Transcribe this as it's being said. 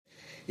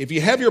If you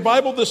have your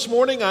Bible this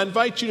morning, I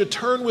invite you to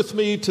turn with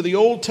me to the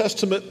Old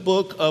Testament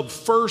book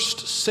of 1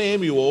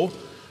 Samuel.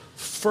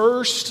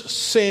 1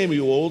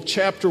 Samuel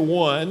chapter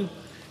 1.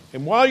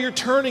 And while you're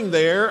turning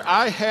there,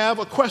 I have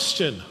a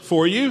question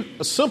for you.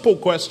 A simple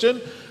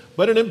question,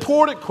 but an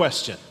important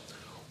question.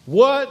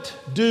 What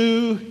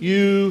do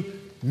you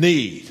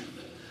need?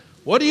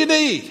 What do you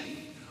need?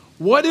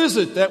 What is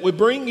it that would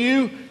bring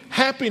you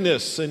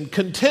happiness and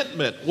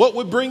contentment? What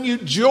would bring you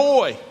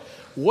joy?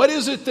 What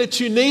is it that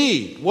you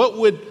need? What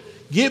would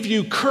give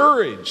you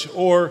courage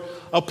or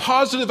a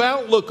positive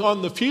outlook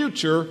on the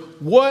future?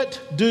 What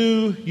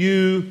do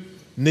you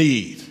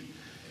need?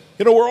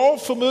 You know, we're all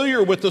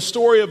familiar with the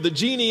story of the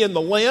genie and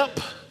the lamp.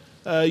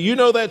 You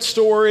know that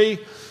story,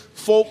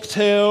 folk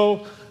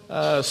tale.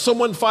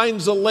 Someone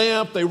finds a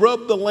lamp, they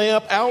rub the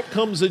lamp, out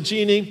comes a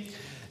genie,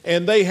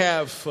 and they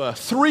have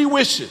three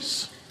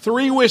wishes.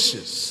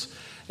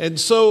 And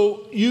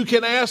so you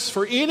can ask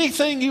for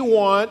anything you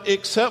want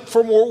except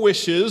for more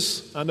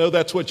wishes. I know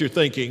that's what you're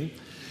thinking.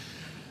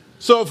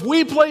 So if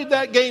we played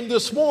that game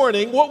this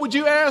morning, what would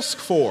you ask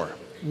for?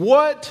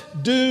 What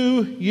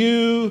do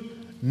you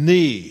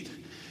need?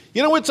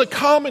 You know, it's a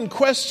common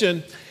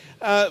question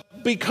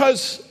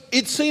because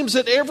it seems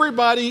that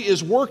everybody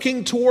is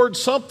working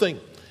towards something.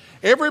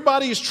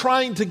 Everybody's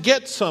trying to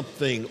get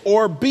something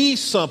or be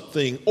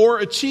something or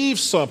achieve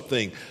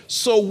something.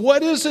 So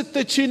what is it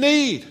that you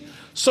need?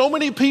 So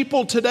many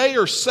people today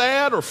are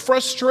sad or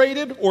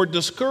frustrated or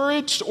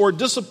discouraged or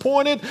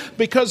disappointed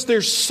because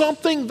there's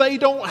something they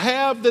don't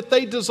have that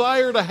they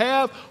desire to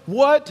have.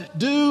 What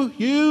do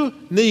you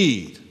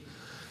need?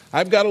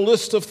 I've got a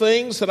list of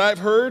things that I've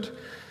heard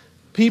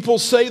people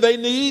say they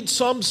need.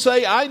 Some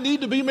say, I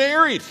need to be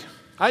married.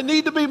 I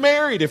need to be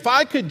married. If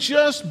I could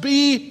just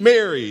be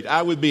married,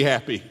 I would be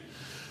happy.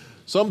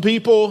 Some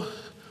people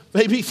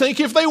maybe think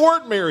if they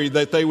weren't married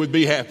that they would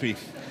be happy.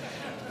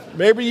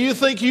 Maybe you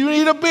think you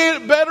need a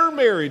better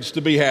marriage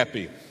to be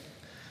happy.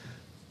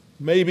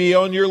 Maybe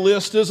on your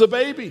list is a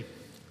baby.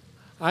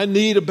 I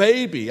need a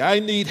baby.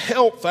 I need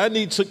health. I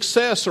need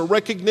success or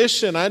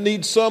recognition. I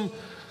need some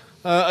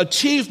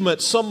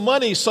achievement, some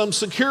money, some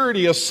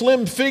security, a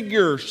slim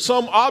figure,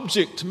 some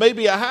object,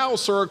 maybe a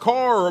house or a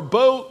car or a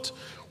boat.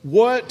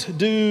 What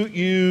do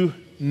you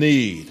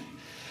need?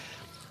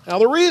 Now,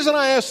 the reason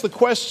I ask the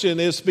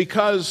question is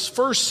because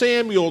 1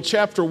 Samuel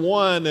chapter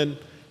 1, and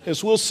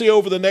as we'll see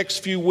over the next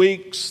few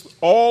weeks,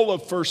 all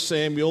of 1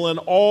 Samuel and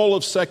all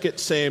of 2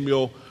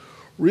 Samuel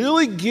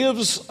really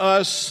gives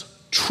us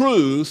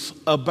truth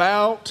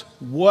about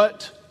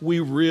what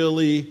we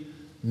really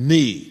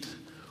need.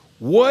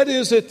 What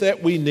is it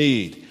that we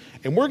need?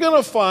 And we're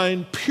going to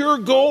find pure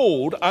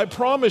gold, I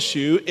promise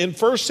you, in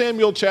 1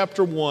 Samuel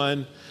chapter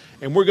 1,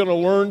 and we're going to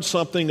learn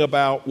something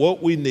about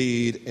what we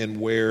need and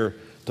where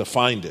to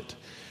find it.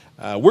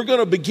 We're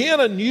going to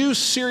begin a new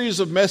series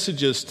of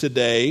messages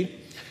today,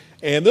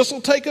 and this will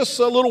take us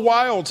a little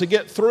while to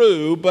get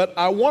through, but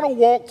I want to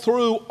walk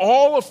through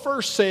all of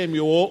 1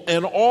 Samuel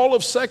and all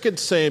of 2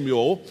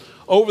 Samuel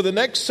over the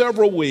next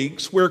several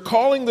weeks. We're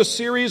calling the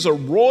series A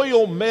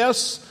Royal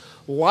Mess,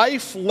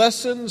 Life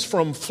Lessons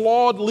from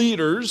Flawed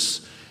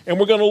Leaders. And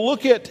we're going to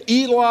look at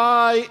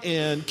Eli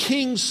and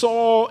King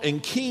Saul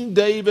and King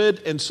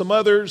David and some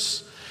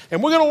others.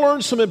 And we're going to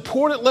learn some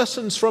important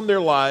lessons from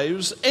their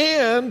lives.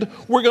 And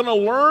we're going to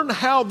learn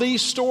how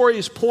these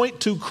stories point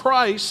to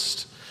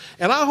Christ.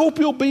 And I hope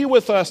you'll be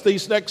with us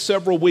these next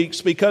several weeks,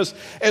 because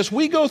as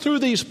we go through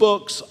these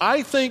books,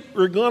 I think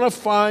we're going to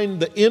find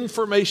the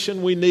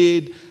information we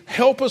need,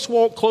 help us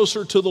walk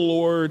closer to the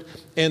Lord,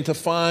 and to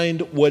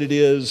find what it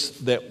is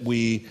that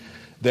we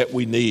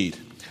need.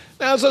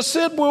 Now, as I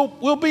said,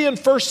 we'll be in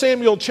 1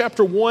 Samuel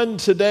chapter 1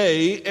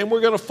 today, and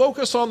we're going to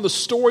focus on the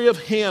story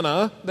of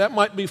Hannah. That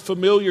might be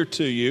familiar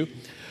to you.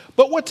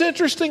 But what's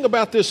interesting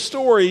about this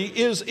story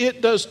is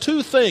it does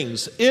two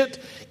things. It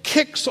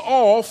kicks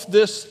off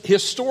this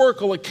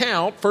historical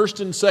account, 1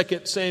 and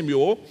 2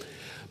 Samuel,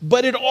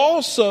 but it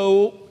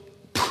also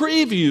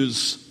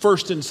previews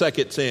 1 and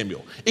 2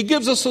 Samuel. It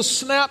gives us a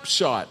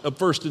snapshot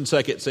of 1 and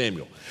 2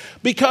 Samuel.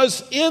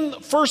 Because in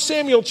 1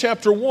 Samuel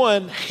chapter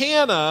 1,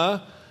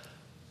 Hannah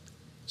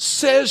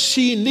says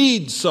she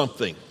needs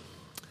something.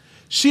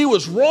 She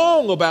was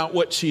wrong about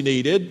what she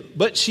needed,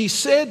 but she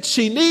said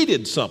she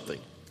needed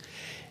something.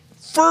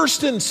 1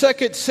 and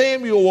 2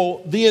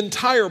 Samuel, the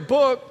entire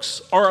books,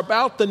 are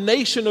about the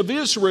nation of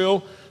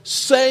Israel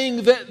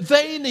saying that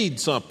they need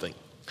something.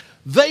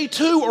 They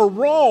too are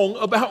wrong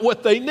about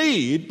what they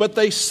need, but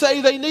they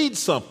say they need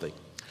something.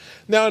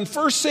 Now in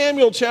 1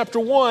 Samuel chapter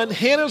 1,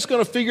 Hannah's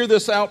going to figure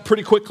this out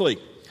pretty quickly.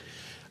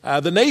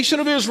 The nation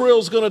of Israel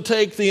is going to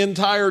take the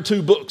entire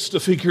 2 books to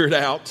figure it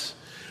out.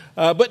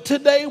 But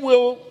today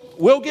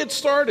we'll get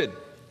started,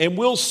 and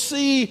we'll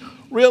see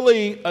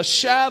really a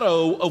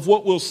shadow of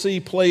what we'll see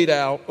played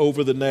out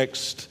over the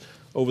next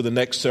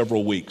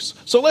several weeks.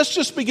 So let's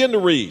just begin to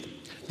read.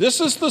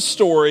 This is the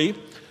story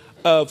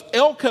of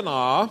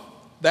Elkanah,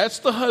 that's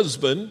the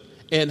husband,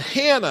 and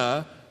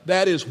Hannah,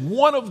 that is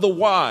one of the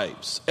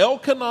wives.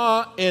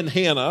 Elkanah and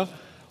Hannah,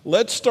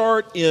 Let's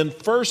start in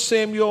 1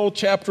 Samuel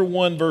chapter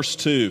 1, verse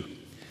 2.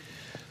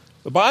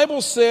 The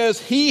Bible says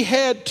he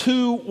had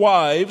 2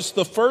 wives,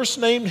 the first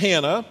named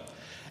Hannah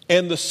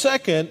and the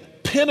second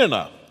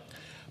Peninnah.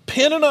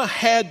 Peninnah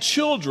had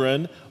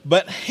children,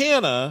 but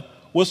Hannah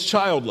was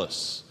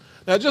childless.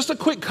 Now, just a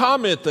quick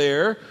comment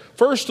there,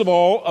 first of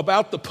all,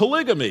 about the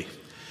polygamy.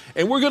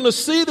 And we're going to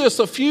see this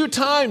a few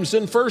times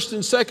in 1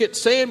 and 2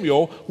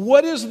 Samuel.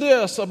 What is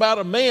this about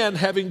a man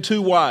having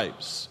 2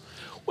 wives?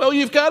 Well,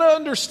 you've got to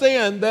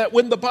understand that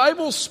when the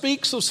Bible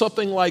speaks of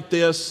something like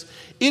this,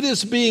 it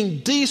is being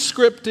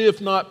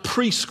descriptive, not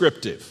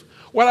prescriptive.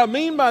 What I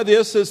mean by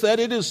this is that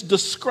it is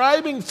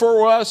describing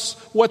for us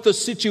what the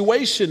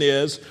situation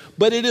is,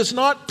 but it is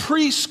not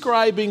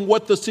prescribing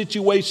what the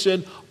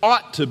situation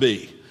ought to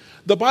be.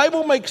 The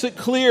Bible makes it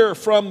clear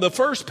from the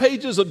first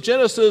pages of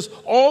Genesis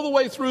all the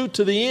way through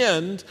to the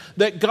end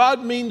that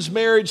God means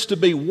marriage to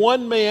be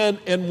one man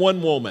and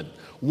one woman.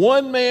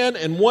 One man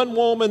and one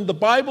woman. The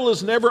Bible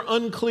is never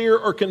unclear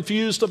or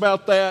confused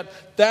about that.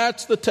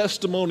 That's the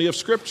testimony of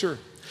Scripture.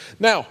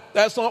 Now,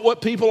 that's not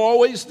what people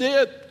always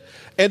did.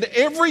 And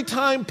every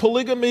time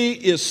polygamy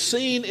is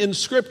seen in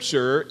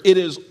Scripture, it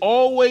is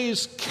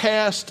always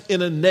cast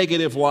in a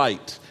negative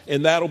light.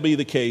 And that'll be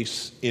the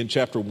case in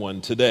chapter 1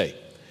 today.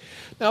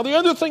 Now, the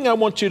other thing I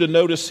want you to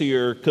notice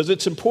here, because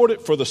it's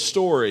important for the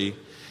story,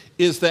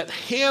 is that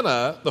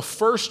Hannah, the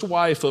first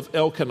wife of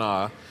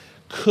Elkanah,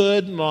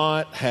 could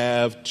not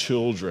have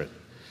children.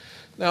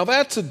 Now,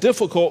 that's a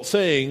difficult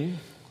thing.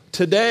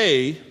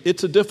 Today,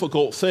 it's a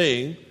difficult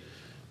thing.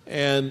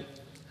 And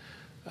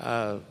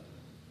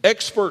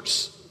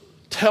experts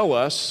tell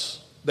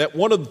us that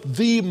one of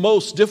the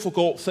most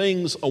difficult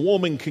things a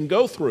woman can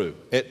go through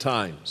at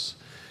times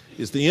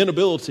is the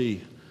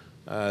inability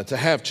to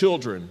have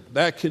children.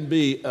 That can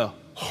be a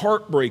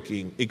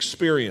heartbreaking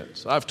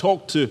experience. I've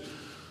talked to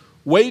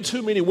way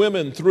too many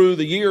women through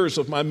the years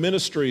of my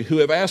ministry who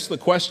have asked the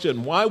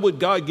question, why would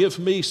God give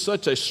me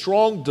such a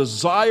strong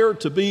desire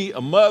to be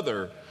a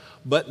mother,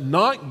 but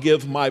not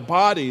give my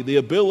body the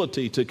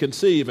ability to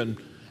conceive and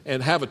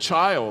have a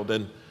child?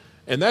 And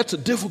that's a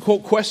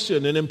difficult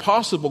question, an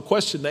impossible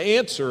question to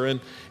answer.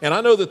 And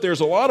I know that there's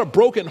a lot of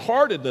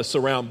brokenheartedness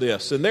around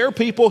this. And there are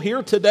people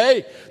here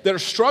today that are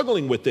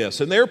struggling with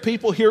this. And there are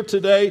people here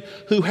today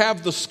who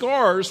have the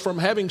scars from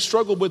having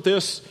struggled with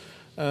this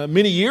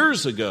many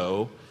years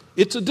ago.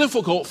 It's a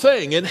difficult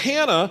thing. And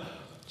Hannah,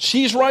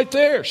 she's right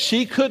there.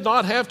 She could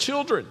not have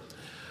children.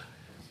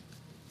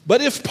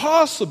 But if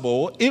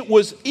possible, it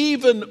was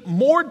even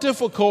more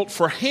difficult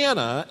for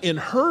Hannah in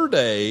her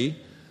day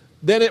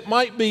than it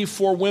might be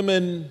for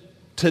women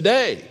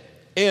today,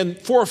 and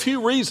for a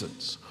few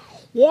reasons.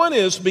 One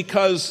is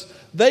because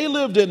they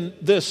lived in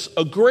this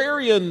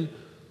agrarian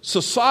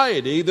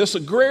society, this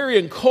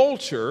agrarian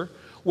culture,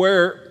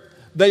 where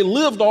they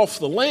lived off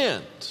the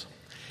land.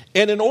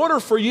 And in order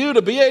for you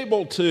to be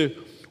able to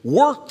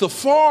work the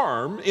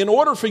farm, in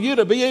order for you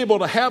to be able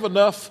to have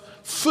enough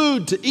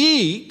food to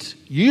eat,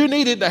 you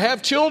needed to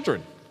have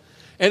children.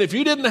 And if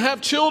you didn't have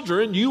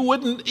children, you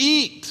wouldn't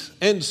eat.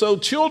 And so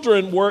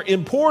children were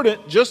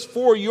important just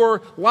for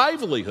your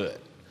livelihood.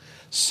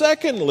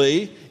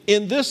 Secondly,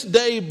 in this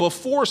day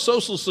before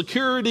Social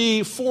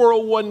Security,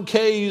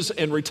 401ks,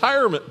 and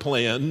retirement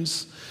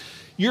plans,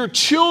 your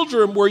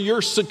children were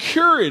your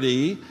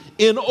security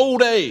in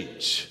old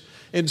age.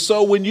 And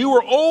so when you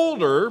were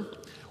older,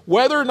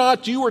 whether or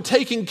not you were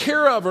taken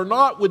care of or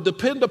not would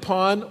depend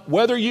upon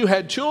whether you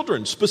had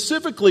children,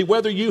 specifically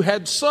whether you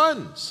had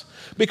sons.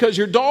 Because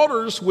your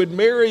daughters would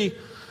marry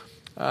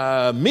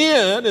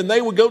men and they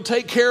would go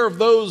take care of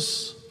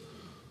those,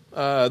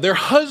 their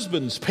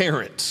husband's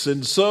parents.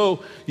 And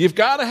so you've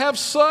got to have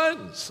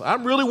sons.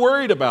 I'm really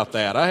worried about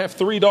that. I have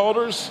 3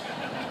 daughters,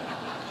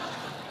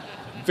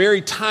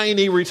 very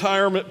tiny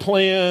retirement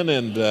plan.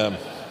 And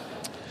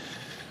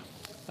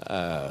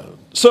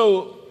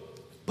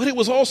but it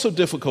was also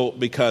difficult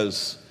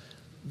because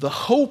the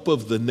hope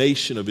of the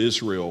nation of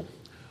Israel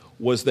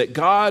was that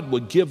God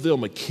would give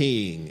them a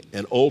king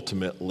and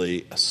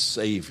ultimately a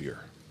savior.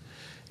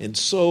 And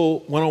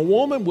so when a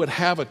woman would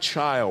have a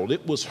child,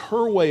 it was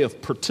her way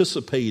of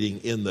participating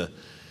in the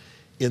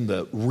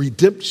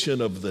redemption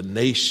of the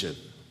nation.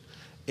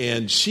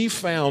 And she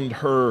found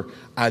her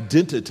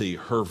identity,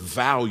 her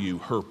value,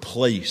 her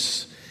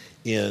place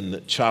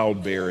in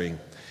childbearing.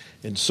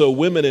 And so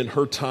women in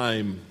her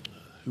time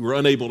who were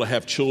unable to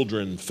have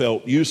children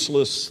felt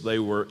useless. They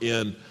were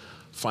in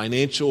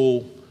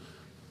financial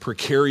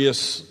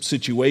precarious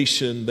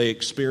situation. They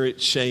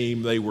experienced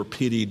shame. They were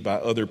pitied by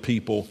other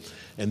people.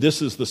 And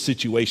this is the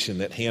situation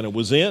that Hannah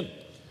was in.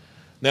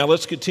 Now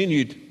let's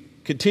continue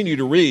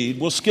to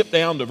read. We'll skip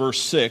down to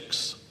verse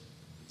 6.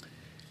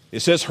 It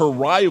says her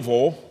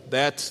rival,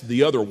 that's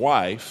the other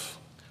wife,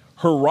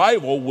 her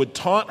rival would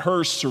taunt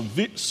her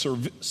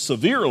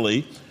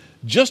severely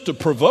just to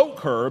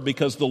provoke her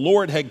because the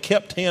Lord had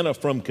kept Hannah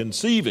from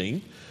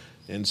conceiving.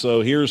 And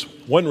so here's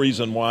one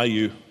reason why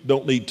you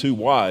don't need 2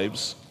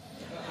 wives.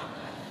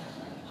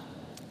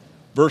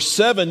 Verse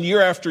 7,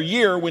 year after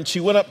year, when she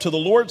went up to the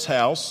Lord's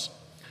house,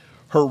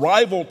 her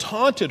rival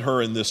taunted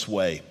her in this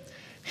way,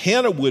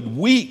 Hannah would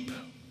weep.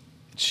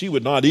 She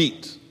would not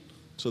eat.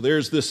 So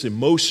there's this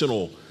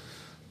emotional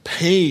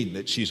pain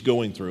that she's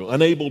going through,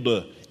 unable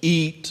to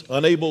eat,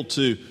 unable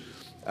to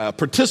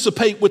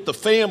participate with the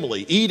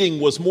family.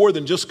 Eating was more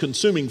than just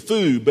consuming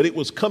food, but it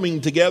was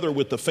coming together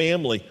with the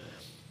family.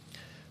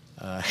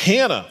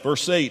 Hannah,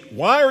 verse 8,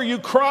 "Why are you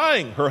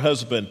crying?" her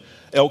husband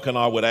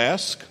Elkanah would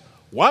ask.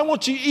 "Why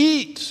won't you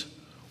eat?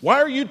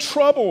 Why are you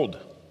troubled?"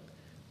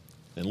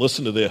 And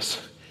listen to this.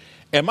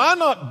 "Am I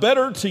not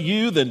better to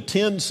you than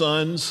 10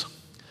 sons?"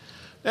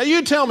 Now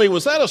you tell me,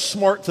 was that a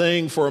smart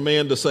thing for a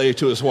man to say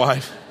to his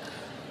wife?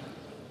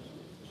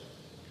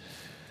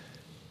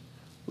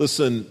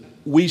 Listen,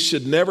 we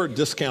should never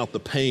discount the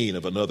pain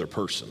of another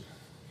person.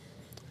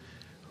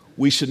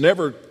 We should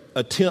never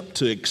attempt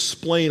to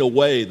explain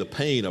away the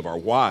pain of our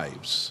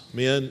wives.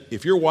 Men,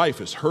 if your wife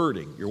is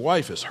hurting, your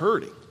wife is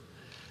hurting.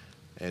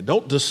 And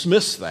don't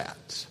dismiss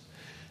that.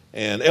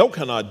 And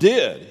Elkanah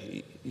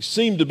did. He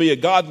seemed to be a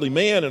godly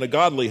man and a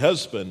godly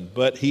husband,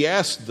 but he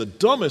asked the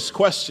dumbest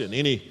question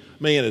any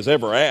man has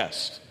ever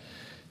asked.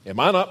 Am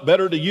I not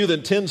better to you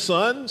than 10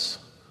 sons?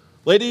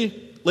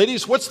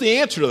 Ladies, what's the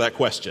answer to that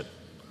question?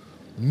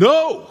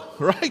 No,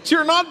 right?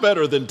 You're not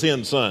better than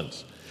 10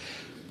 sons.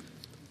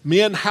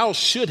 Men, how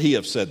should he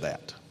have said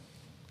that?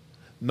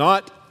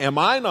 Not, am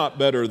I not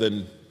better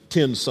than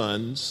 10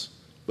 sons?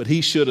 But he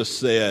should have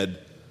said,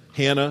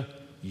 Hannah,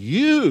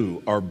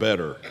 you are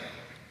better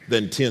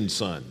than 10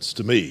 sons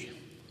to me.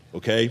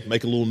 Okay?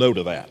 Make a little note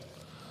of that.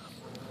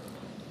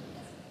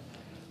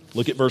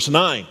 Look at verse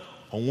 9.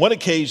 On one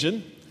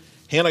occasion,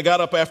 Hannah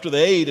got up after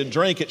they ate and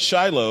drank at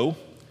Shiloh.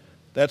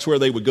 That's where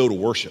they would go to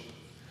worship.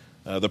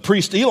 The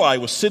priest Eli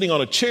was sitting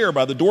on a chair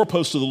by the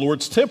doorpost of the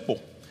Lord's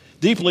temple.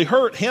 Deeply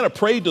hurt, Hannah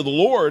prayed to the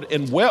Lord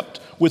and wept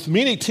with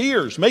many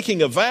tears.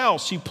 Making a vow,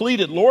 she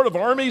pleaded, Lord of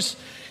armies,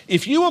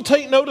 if you will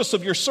take notice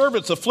of your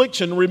servant's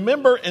affliction,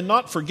 remember and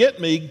not forget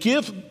me,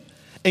 give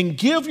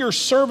your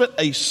servant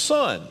a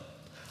son.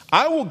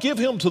 I will give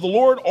him to the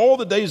Lord all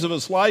the days of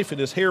his life, and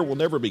his hair will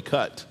never be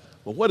cut.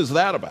 Well, what is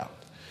that about?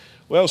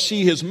 Well,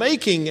 she is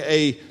making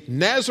a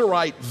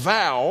Nazirite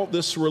vow,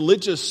 this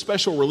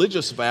special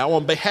religious vow,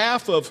 on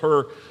behalf of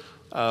her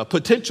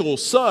potential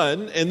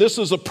son, and this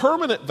is a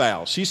permanent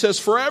vow. She says,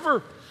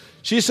 forever.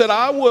 She said,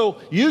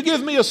 you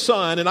give me a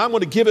son, and I'm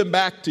going to give him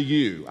back to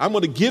you. I'm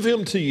going to give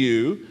him to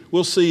you.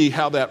 We'll see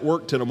how that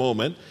worked in a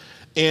moment.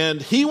 And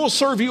he will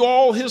serve you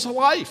all his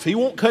life. He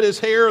won't cut his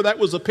hair. That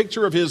was a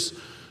picture of his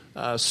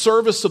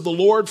service of the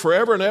Lord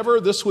forever and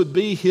ever. This would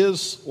be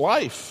his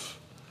life.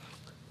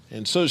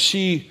 And so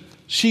she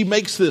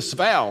makes this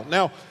vow.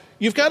 Now,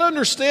 you've got to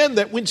understand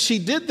that when she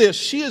did this,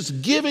 she is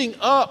giving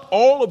up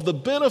all of the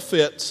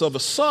benefits of a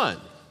son,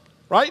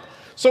 right?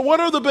 So what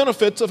are the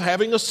benefits of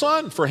having a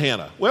son for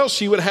Hannah? Well,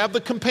 she would have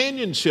the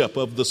companionship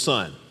of the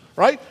son,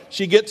 right?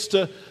 She gets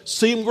to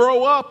see him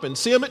grow up and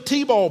see him at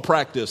t-ball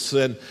practice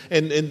and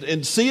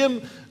see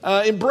him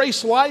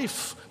embrace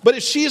life. But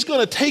if she's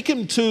going to take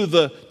him to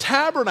the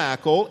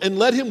tabernacle and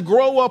let him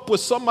grow up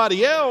with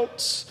somebody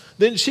else,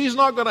 then she's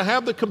not going to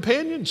have the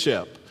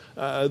companionship.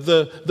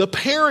 The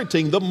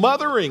parenting, the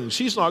mothering,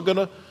 she's not going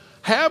to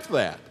have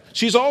that.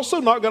 She's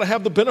also not going to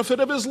have the benefit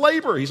of his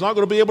labor. He's not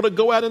going to be able to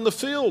go out in the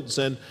fields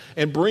and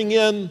bring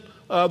in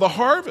the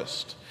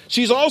harvest.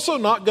 She's also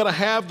not going to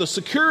have the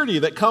security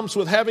that comes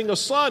with having a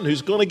son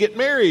who's going to get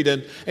married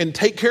and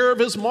take care of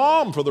his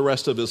mom for the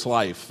rest of his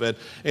life.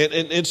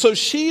 And so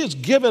she has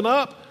given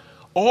up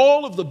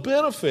all of the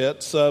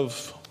benefits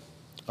of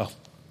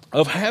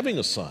having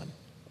a son,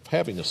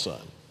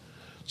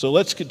 So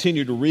let's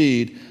continue to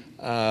read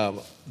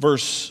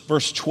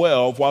verse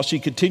 12. While she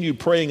continued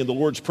praying in the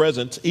Lord's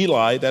presence,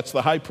 Eli, that's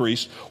the high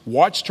priest,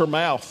 watched her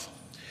mouth.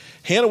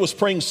 Hannah was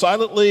praying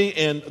silently,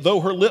 and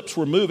though her lips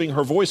were moving,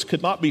 her voice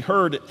could not be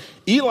heard.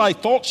 Eli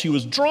thought she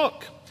was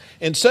drunk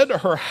and said to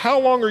her, how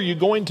long are you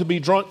going to be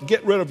drunk?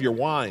 Get rid of your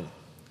wine.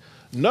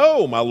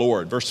 No, my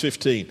Lord. Verse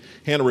 15,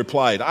 Hannah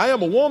replied, I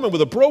am a woman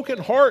with a broken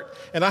heart,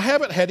 and I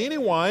haven't had any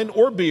wine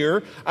or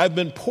beer. I've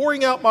been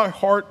pouring out my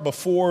heart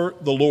before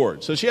the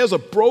Lord. So she has a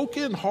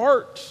broken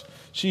heart.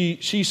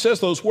 She says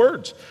those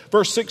words.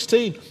 Verse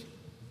 16,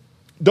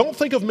 don't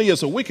think of me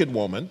as a wicked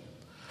woman.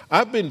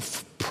 I've been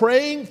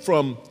praying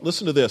from,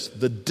 listen to this,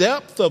 the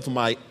depth of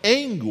my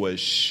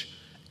anguish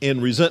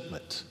and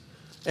resentment.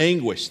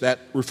 Anguish, that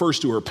refers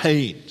to her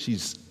pain.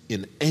 She's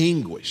in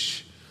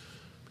anguish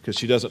because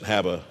she doesn't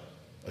have a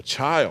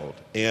child.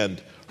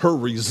 And her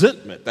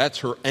resentment, that's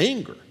her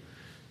anger,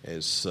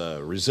 is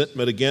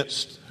resentment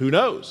against, who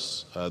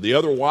knows, the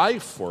other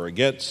wife, or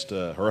against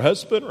her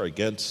husband, or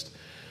against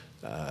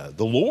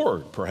the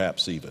Lord,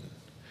 perhaps even.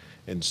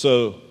 And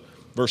so,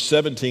 verse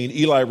 17,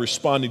 Eli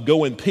responded,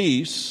 go in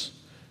peace,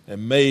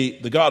 and may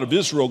the God of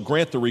Israel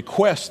grant the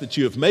request that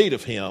you have made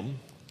of him.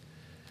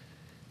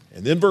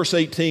 And then verse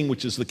 18,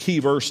 which is the key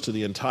verse to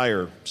the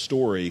entire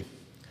story,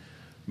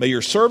 may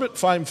your servant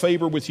find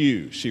favor with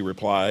you, she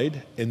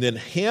replied. And then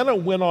Hannah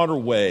went on her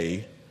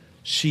way.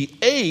 She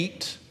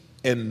ate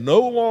and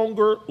no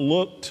longer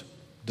looked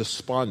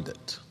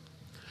despondent.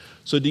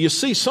 So do you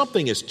see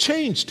something has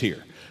changed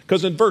here?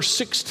 Because in verse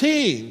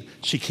 16,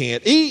 she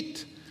can't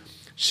eat.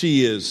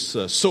 She is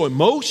so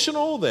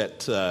emotional that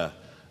the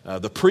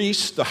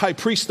high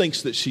priest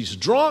thinks that she's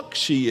drunk.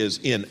 She is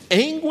in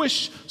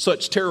anguish,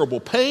 such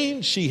terrible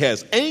pain. She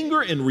has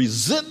anger and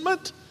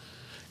resentment.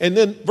 And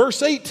then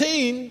verse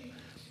 18,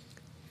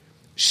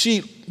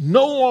 she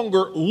no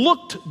longer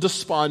looked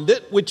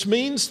despondent, which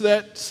means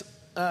that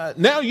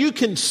now you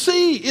can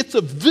see it's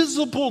a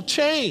visible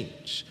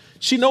change.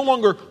 She no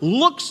longer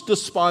looks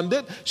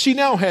despondent. She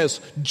now has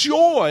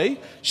joy.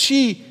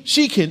 She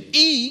can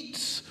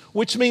eat,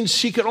 which means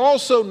she can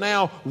also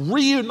now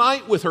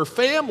reunite with her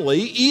family,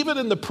 even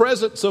in the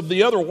presence of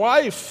the other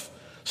wife.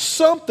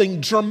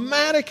 Something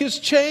dramatic has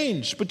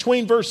changed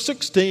between verse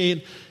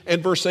 16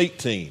 and verse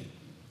 18.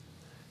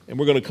 And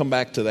we're going to come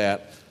back to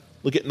that.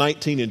 Look at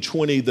 19 and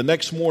 20. The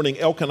next morning,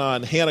 Elkanah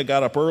and Hannah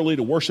got up early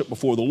to worship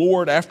before the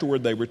Lord.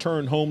 Afterward, they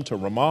returned home to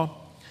Ramah.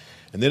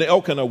 And then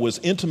Elkanah was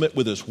intimate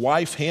with his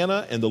wife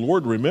Hannah, and the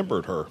Lord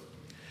remembered her.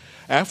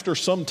 After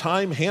some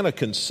time, Hannah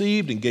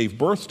conceived and gave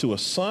birth to a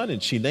son,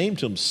 and she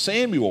named him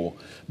Samuel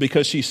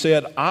because she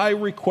said, I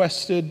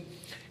requested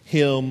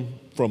him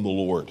from the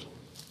Lord.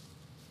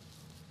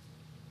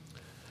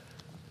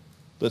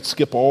 Let's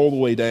skip all the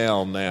way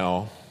down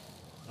now.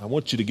 I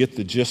want you to get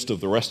the gist of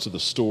the rest of the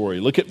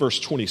story. Look at verse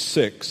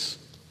 26. It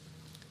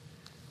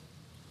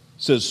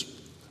says,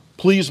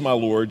 Please, my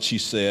Lord, she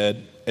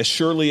said, as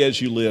surely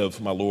as you live,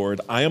 my Lord,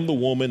 I am the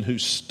woman who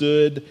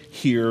stood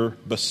here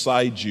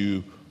beside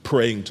you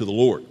praying to the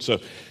Lord. So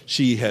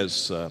she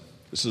has,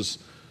 this is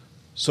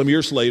some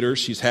years later,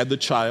 she's had the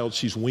child,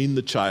 she's weaned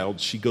the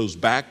child. She goes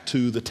back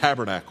to the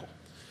tabernacle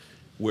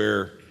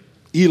where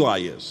Eli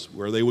is,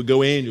 where they would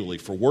go annually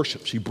for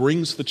worship. She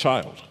brings the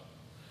child.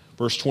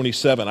 Verse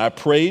 27, I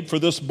prayed for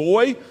this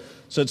boy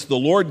since the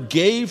Lord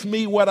gave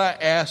me what I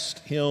asked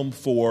him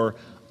for.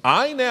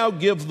 I now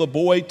give the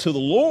boy to the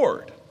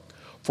Lord.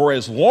 For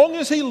as long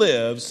as he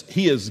lives,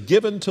 he is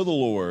given to the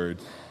Lord.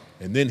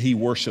 And then he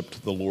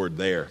worshiped the Lord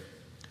there.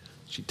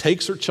 She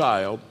takes her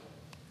child.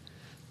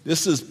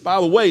 This is, by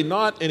the way,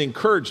 not an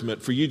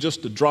encouragement for you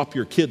just to drop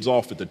your kids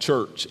off at the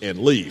church and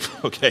leave,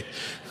 okay?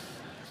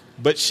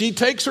 But she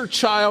takes her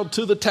child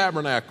to the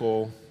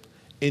tabernacle,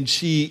 and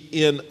she,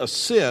 in a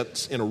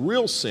sense, in a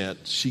real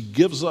sense, she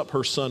gives up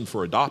her son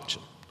for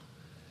adoption.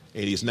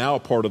 And he's now a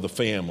part of the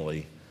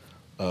family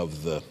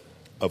of the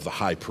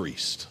high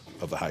priest,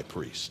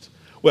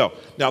 Well,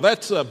 now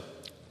that's a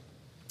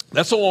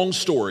long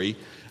story,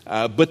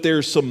 but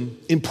there's some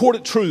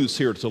important truths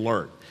here to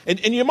learn.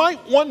 And you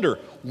might wonder,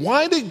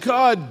 why did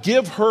God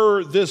give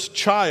her this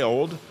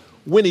child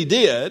when he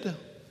did?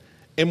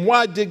 And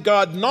why did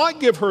God not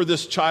give her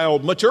this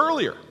child much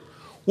earlier?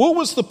 What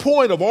was the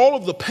point of all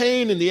of the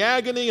pain and the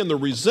agony and the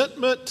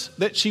resentment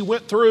that she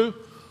went through?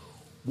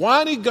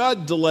 Why did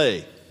God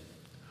delay?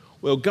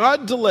 Well,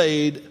 God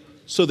delayed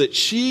so that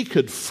she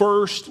could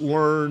first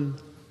learn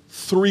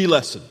 3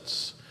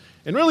 lessons.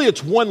 And really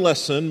it's one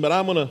lesson, but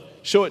I'm going to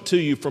show it to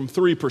you from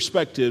 3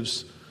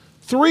 perspectives.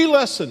 3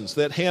 lessons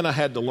that Hannah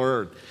had to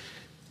learn.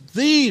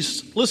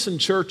 These, listen,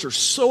 church, are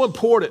so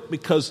important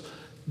because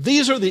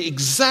these are the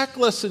exact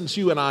lessons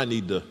you and I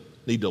need to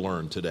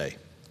learn today.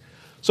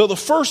 So the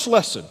first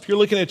lesson, if you're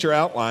looking at your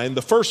outline,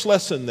 the first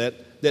lesson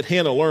that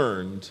Hannah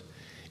learned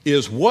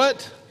is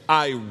what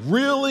I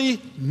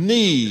really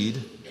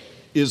need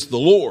is the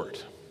Lord.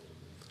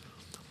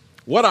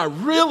 What I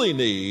really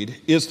need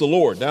is the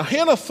Lord. Now,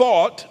 Hannah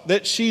thought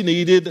that she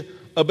needed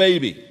a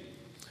baby.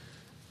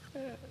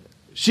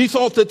 She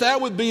thought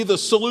that would be the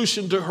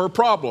solution to her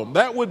problem.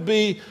 That would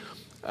be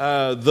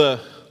the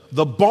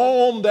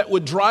balm that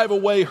would drive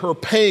away her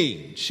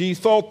pain. She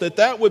thought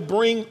that would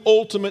bring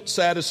ultimate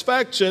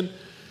satisfaction.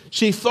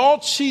 She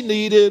thought she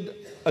needed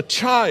a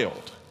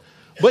child,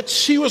 but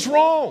she was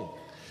wrong.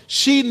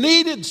 She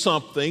needed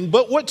something,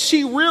 but what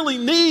she really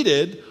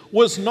needed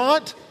was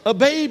not a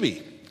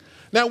baby.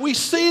 Now, we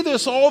see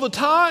this all the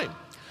time.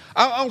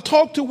 I'll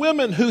talk to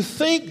women who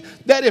think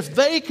that if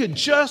they could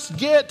just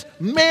get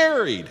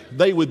married,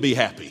 they would be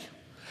happy.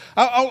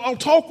 I'll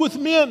talk with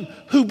men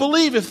who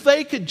believe if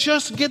they could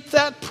just get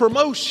that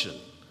promotion,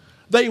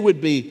 they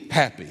would be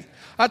happy.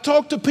 I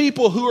talk to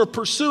people who are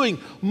pursuing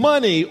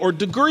money or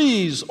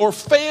degrees or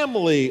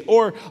family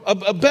or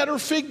a better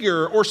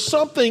figure or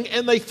something,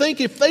 and they think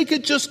if they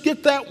could just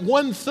get that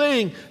one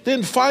thing,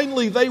 then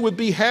finally they would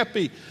be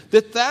happy.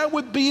 That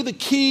would be the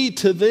key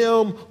to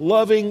them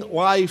loving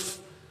life,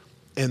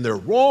 and they're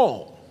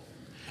wrong.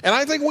 And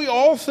I think we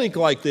all think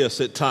like this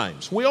at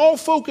times. We all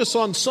focus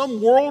on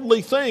some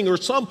worldly thing or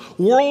some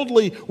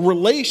worldly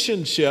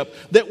relationship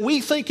that we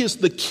think is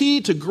the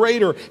key to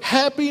greater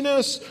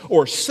happiness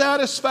or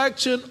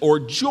satisfaction or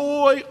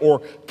joy or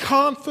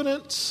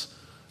confidence,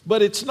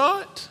 but it's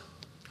not.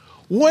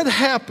 What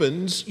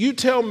happens, you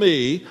tell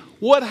me,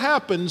 what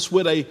happens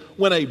when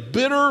a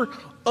bitter,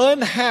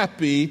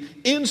 unhappy,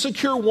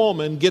 insecure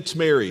woman gets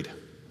married?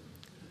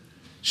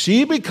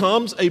 She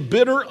becomes a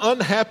bitter,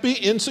 unhappy,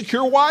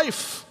 insecure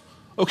wife.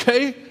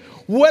 Okay?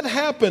 What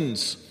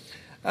happens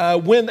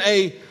when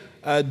a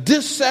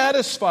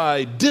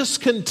dissatisfied,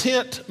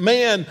 discontent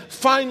man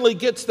finally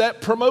gets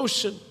that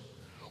promotion?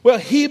 Well,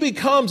 he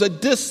becomes a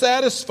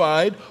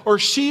dissatisfied, or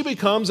she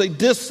becomes a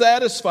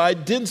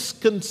dissatisfied,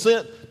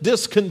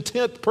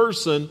 discontent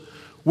person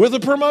with a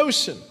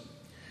promotion.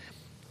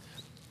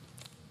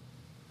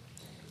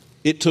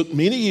 It took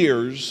many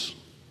years,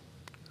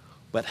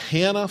 but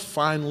Hannah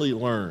finally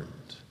learned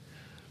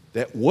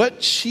that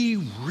what she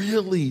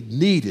really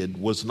needed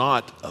was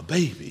not a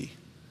baby.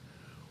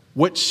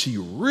 What she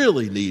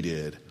really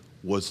needed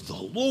was the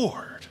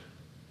Lord.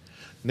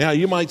 Now,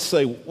 you might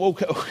say,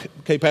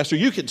 okay, Pastor,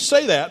 you can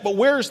say that, but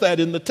where is that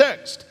in the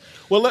text?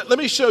 Well, let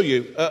me show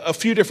you a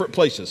few different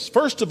places.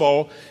 First of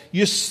all,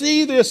 you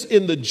see this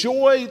in the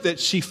joy that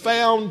she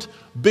found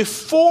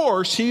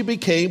before she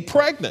became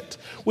pregnant.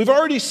 We've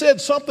already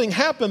said something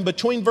happened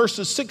between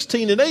verses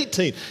 16 and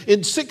 18.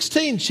 In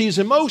 16, she's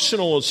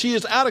emotional. She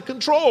is out of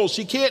control.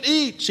 She can't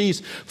eat. She's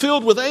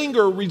filled with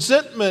anger,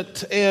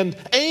 resentment, and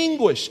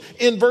anguish.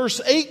 In verse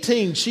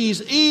 18,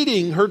 she's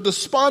eating. Her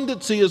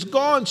despondency is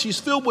gone. She's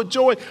filled with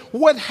joy.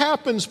 What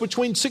happens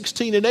between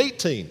 16 and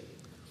 18?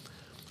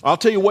 I'll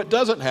tell you what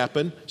doesn't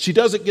happen. She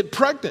doesn't get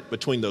pregnant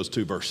between those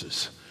two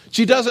verses.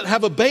 She doesn't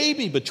have a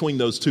baby between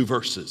those two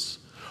verses.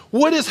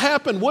 What has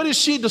happened? What has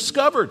she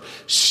discovered?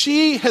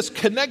 She has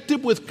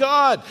connected with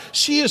God.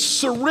 She has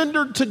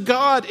surrendered to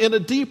God in a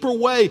deeper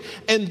way.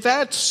 And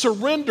that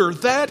surrender,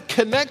 that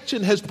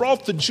connection has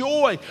brought the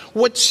joy.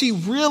 What she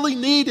really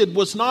needed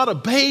was not a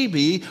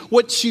baby.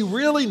 What she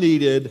really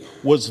needed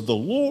was the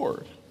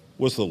Lord.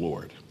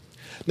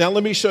 Now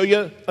let me show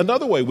you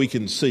another way we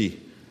can see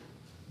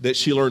that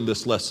she learned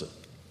this lesson.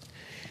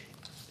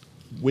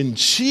 When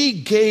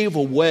she gave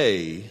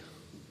away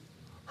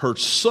her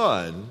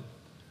son,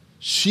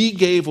 she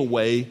gave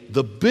away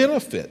the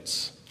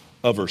benefits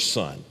of her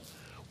son.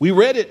 We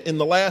read it in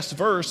the last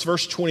verse,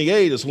 verse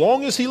 28. As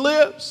long as he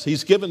lives,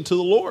 he's given to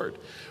the Lord.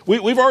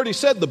 We've already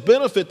said the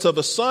benefits of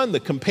a son, the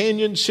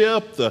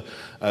companionship, the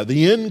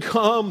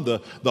income,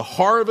 the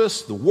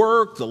harvest, the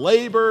work, the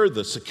labor,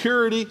 the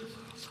security.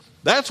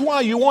 That's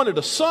why you wanted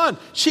a son.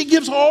 She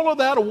gives all of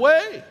that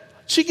away.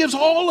 She gives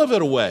all of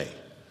it away.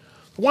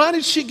 Why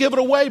did she give it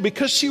away?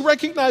 Because she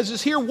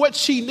recognizes here what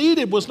she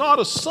needed was not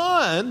a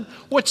son.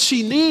 What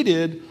she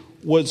needed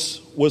was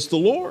the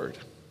Lord.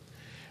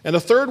 And a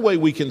third way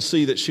we can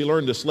see that she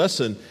learned this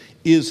lesson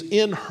is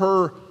in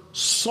her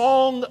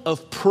song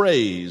of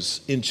praise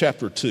in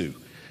chapter 2.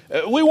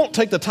 We won't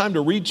take the time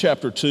to read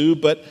chapter 2,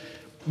 but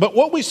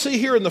what we see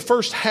here in the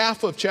first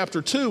half of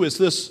chapter 2 is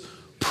this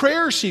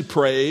prayer she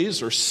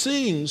prays or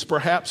sings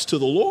perhaps to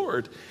the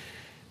Lord,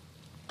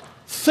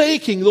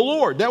 thanking the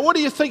Lord. Now, what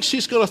do you think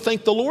she's going to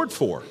thank the Lord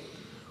for?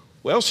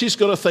 Well, she's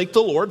going to thank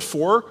the Lord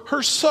for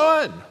her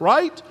son,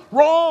 right?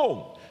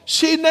 Wrong.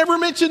 She never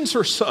mentions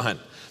her son.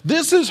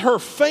 This is her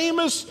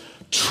famous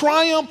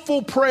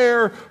triumphal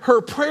prayer,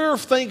 her prayer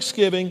of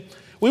thanksgiving.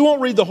 We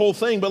won't read the whole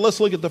thing, but let's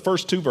look at the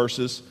first two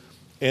verses.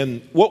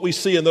 And what we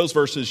see in those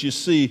verses, you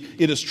see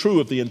it is true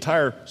of the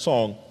entire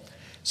song. It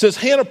says,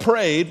 Hannah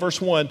prayed,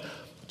 verse 1,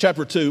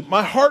 Chapter 2,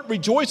 my heart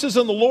rejoices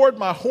in the Lord,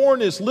 my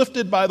horn is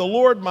lifted by the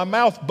Lord, my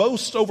mouth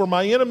boasts over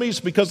my enemies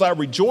because I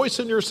rejoice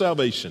in your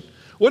salvation.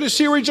 What does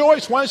she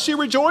rejoice? Why is she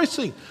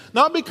rejoicing?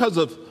 Not because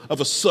of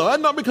a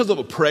son, not because of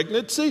a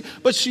pregnancy,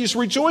 but she's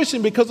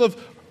rejoicing because of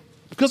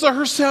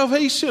her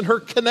salvation,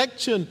 her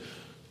connection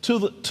to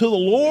the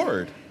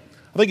Lord.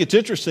 I think it's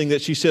interesting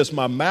that she says,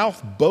 my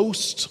mouth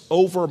boasts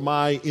over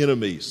my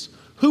enemies.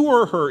 Who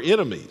are her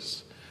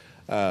enemies?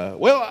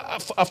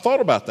 I've thought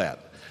about that.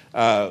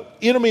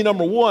 Enemy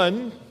number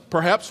one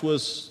perhaps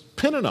was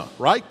Peninnah,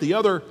 right? The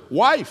other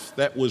wife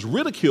that was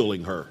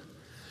ridiculing her.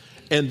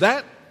 And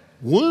that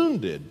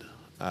wounded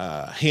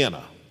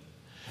Hannah.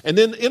 And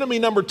then enemy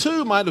number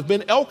two might have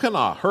been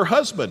Elkanah, her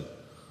husband,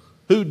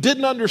 who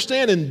didn't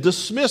understand and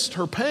dismissed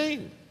her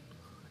pain.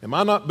 Am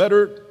I not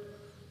better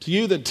to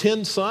you than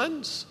 10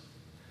 sons?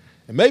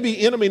 And maybe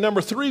enemy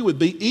number three would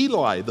be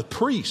Eli, the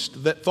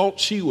priest, that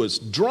thought she was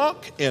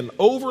drunk and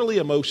overly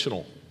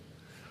emotional.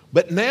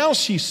 But now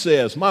she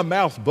says, my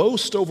mouth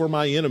boasts over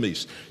my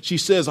enemies. She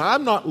says,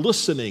 I'm not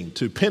listening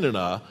to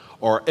Peninnah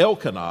or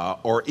Elkanah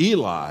or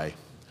Eli.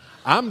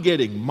 I'm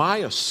getting my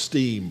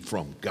esteem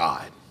from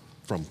God,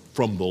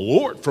 from the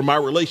Lord, from my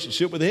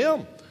relationship with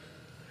Him.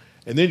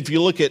 And then if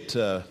you look at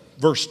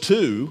verse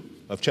 2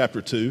 of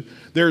chapter 2,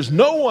 there's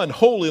no one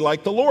holy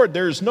like the Lord.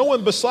 There's no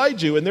one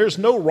beside you, and there's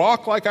no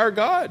rock like our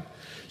God.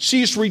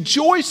 She's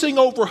rejoicing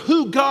over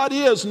who God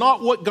is,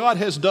 not what God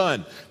has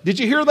done. Did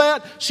you hear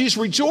that? She's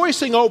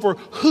rejoicing over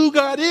who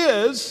God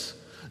is,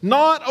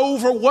 not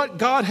over what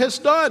God has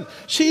done.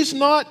 She's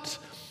not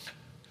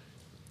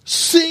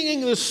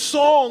singing this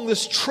song,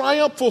 this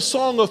triumphal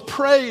song of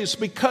praise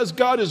because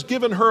God has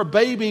given her a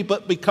baby,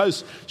 but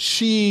because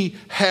she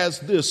has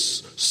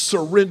this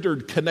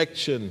surrendered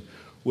connection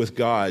with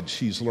God.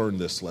 She's learned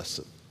this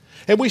lesson.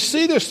 And we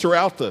see this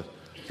throughout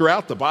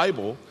the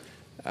Bible.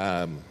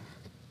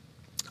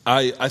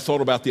 I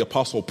thought about the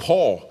Apostle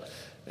Paul,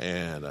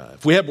 and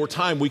if we had more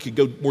time, we could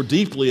go more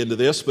deeply into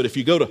this, but if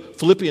you go to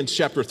Philippians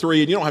chapter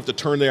 3, and you don't have to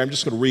turn there, I'm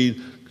just going to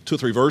read 2 or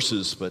 3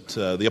 verses, but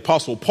the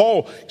Apostle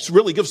Paul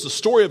really gives the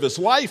story of his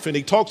life, and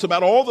he talks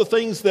about all the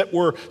things that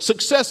were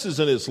successes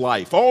in his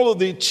life, all of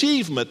the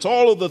achievements,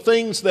 all of the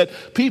things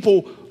that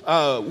people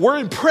were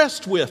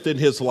impressed with in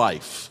his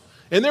life.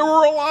 And there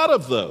were a lot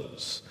of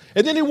those.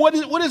 And then what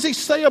does he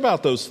say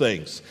about those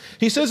things?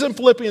 He says in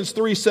Philippians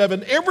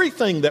 3:7,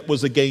 everything that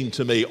was a gain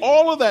to me,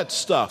 all of that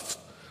stuff,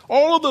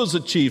 all of those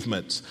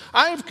achievements,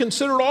 I have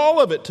considered all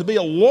of it to be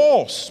a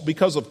loss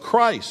because of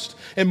Christ.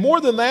 And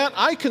more than that,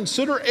 I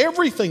consider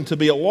everything to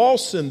be a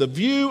loss in the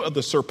view of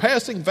the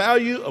surpassing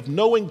value of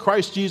knowing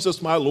Christ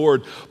Jesus my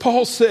Lord.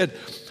 Paul said,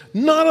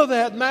 none of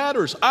that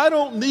matters. I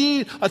don't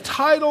need a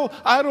title.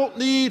 I don't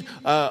need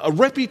a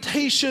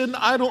reputation.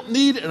 I don't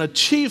need an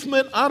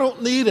achievement. I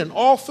don't need an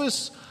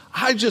office.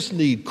 I just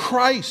need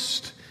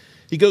Christ.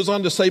 He goes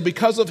on to say,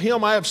 because of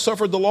him I have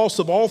suffered the loss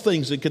of all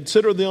things and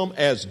consider them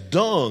as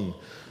dung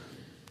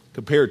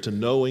compared to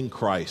knowing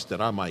Christ,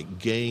 that I might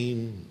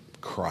gain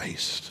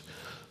Christ.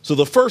 So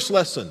the first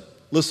lesson,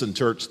 listen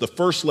church, the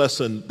first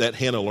lesson that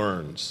Hannah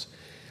learns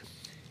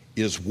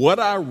is what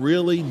I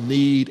really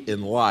need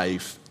in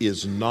life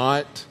is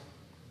not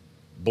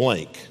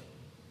blank,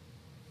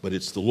 but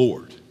it's the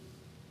Lord.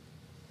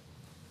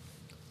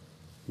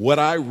 What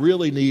I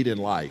really need in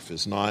life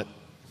is not,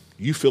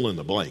 you fill in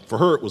the blank. For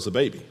her, it was the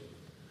baby.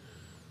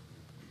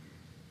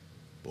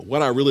 But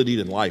what I really need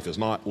in life is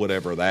not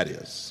whatever that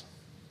is.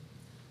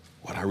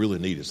 What I really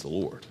need is the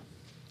Lord.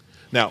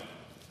 Now,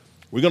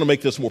 we're going to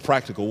make this more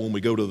practical when we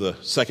go to the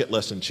second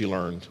lesson she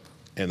learned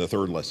and the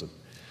third lesson.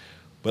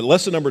 But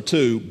lesson number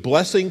 2,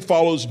 blessing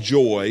follows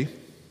joy,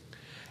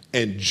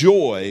 and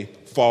joy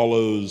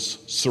follows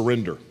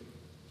surrender.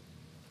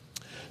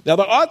 Now,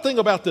 the odd thing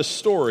about this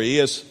story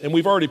is, and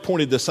we've already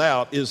pointed this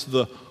out, is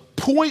the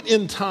point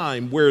in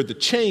time where the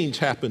change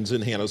happens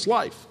in Hannah's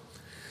life.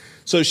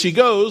 So she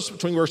goes,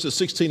 between verses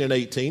 16 and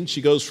 18,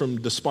 she goes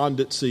from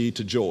despondency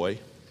to joy.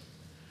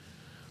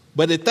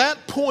 But at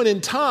that point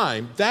in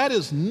time, that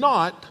is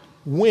not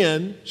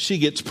when she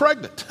gets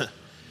pregnant.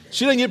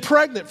 She doesn't get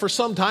pregnant for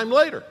some time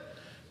later.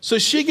 So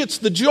she gets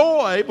the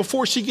joy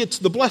before she gets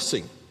the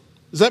blessing.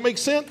 Does that make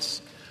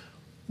sense?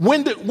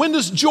 When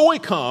does joy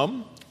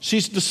come?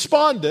 She's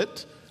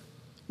despondent.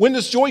 When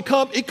does joy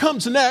come? It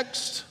comes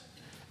next.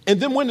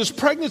 And then when does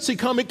pregnancy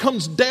come? It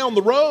comes down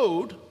the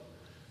road.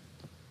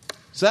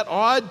 Is that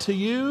odd to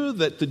you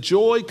that the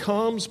joy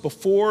comes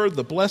before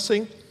the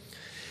blessing?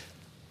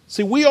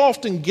 See, we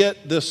often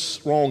get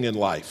this wrong in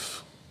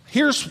life.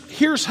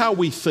 Here's how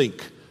we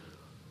think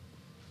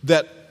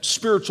that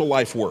spiritual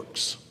life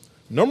works.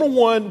 Number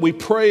 1, we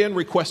pray and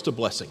request a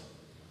blessing.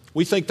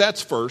 We think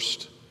that's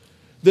first.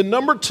 Then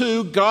number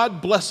 2,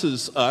 God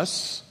blesses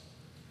us.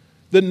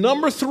 Then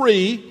number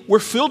 3, we're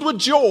filled with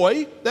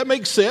joy. That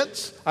makes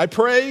sense. I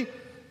pray,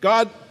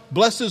 God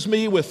blesses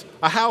me with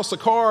a house, a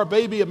car, a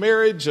baby, a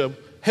marriage, a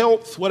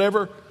health,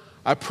 whatever.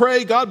 I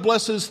pray, God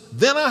blesses,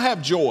 then I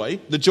have joy.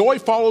 The joy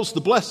follows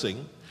the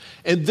blessing.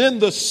 And then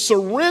the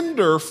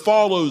surrender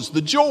follows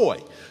the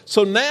joy.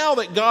 So now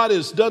that God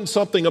has done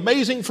something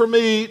amazing for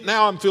me,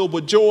 now I'm filled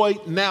with joy,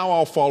 now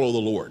I'll follow the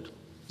Lord.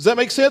 Does that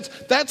make sense?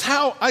 That's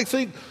how I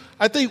think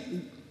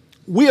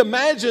we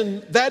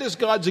imagine that is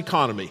God's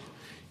economy.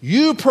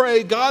 You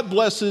pray, God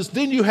blesses,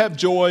 then you have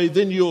joy,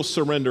 then you'll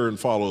surrender and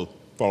follow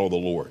the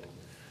Lord.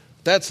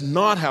 That's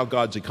not how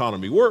God's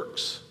economy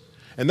works.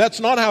 And that's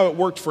not how it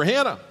worked for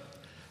Hannah.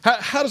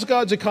 How does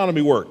God's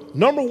economy work?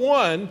 Number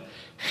 1,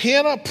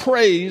 Hannah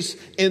prays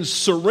and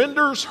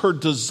surrenders her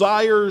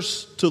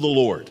desires to the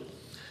Lord.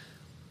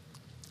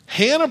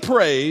 Hannah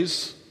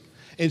prays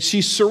and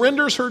she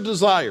surrenders her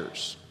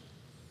desires.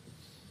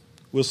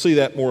 We'll see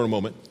that more in a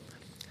moment.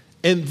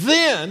 And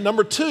then,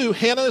 number 2,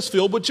 Hannah is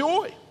filled with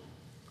joy.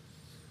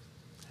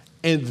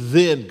 And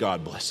then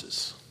God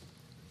blesses.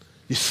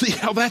 You see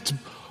how that's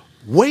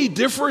way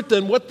different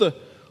than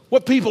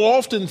what people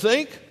often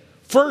think?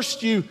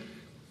 First, you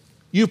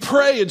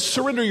pray and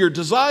surrender your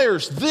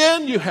desires,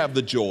 then you have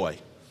the joy.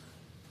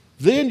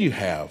 Then you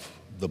have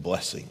the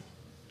blessing.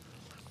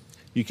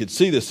 You could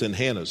see this in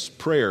Hannah's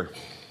prayer.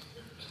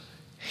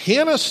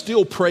 Hannah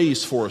still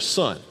prays for a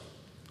son.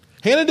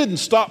 Hannah didn't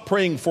stop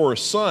praying for a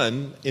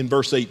son in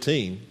verse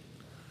 18.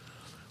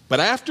 But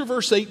after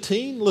verse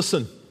 18,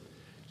 listen,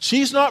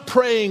 she's not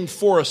praying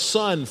for a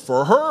son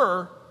for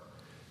her.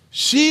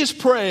 She's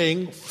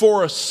praying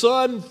for a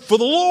son for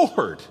the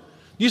Lord.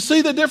 You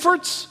see the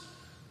difference?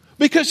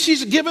 Because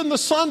she's given the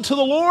son to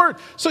the Lord.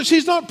 So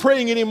she's not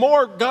praying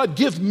anymore, God,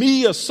 give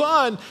me a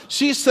son.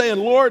 She's saying,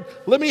 Lord,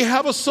 let me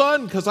have a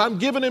son because I'm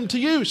giving him to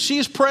you.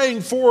 She's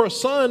praying for a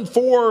son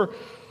for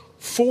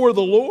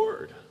the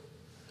Lord.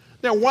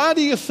 Now, why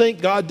do you think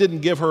God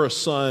didn't give her a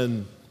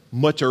son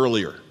much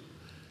earlier?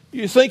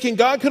 You're thinking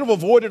God could have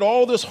avoided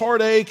all this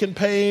heartache and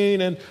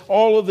pain and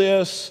all of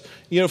this.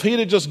 If he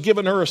had just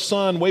given her a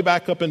son way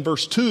back up in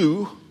verse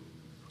 2.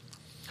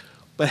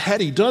 But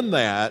had he done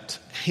that,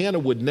 Hannah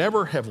would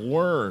never have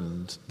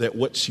learned that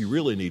what she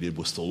really needed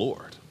was the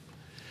Lord.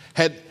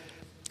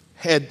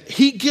 Had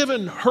he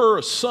given her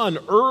a son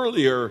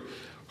earlier,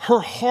 her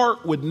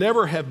heart would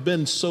never have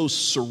been so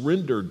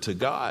surrendered to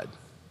God.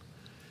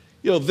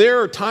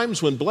 there are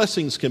times when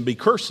blessings can be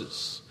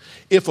curses.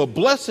 If a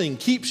blessing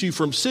keeps you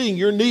from seeing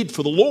your need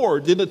for the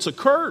Lord, then it's a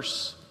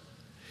curse.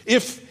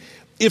 If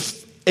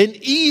an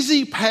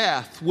easy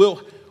path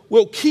will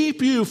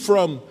keep you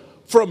from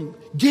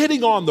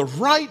getting on the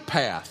right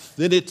path,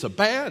 then it's a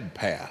bad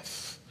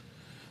path.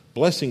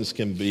 Blessings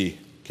can be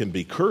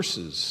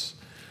curses.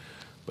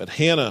 But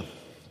Hannah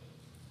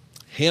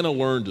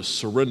learned to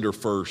surrender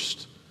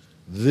first,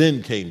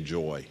 then came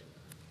joy.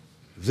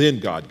 Then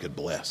God could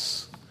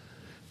bless.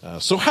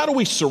 So how do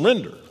we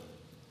surrender?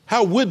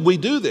 How would we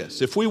do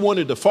this? If we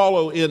wanted to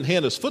follow in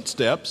Hannah's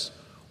footsteps,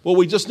 well,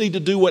 we just need to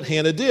do what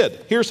Hannah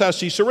did. Here's how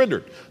she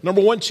surrendered.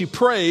 Number one, she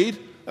prayed.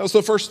 That was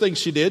the first thing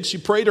she did. She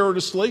prayed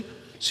earnestly.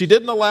 She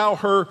didn't allow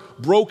her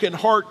broken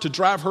heart to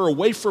drive her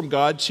away from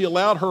God. She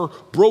allowed her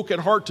broken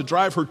heart to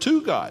drive her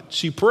to God.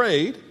 She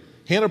prayed.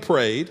 Hannah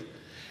prayed.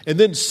 And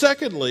then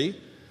secondly,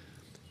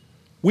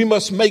 we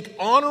must make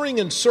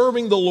honoring and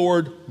serving the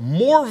Lord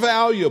more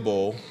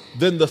valuable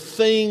than the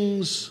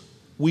things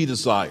we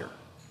desire.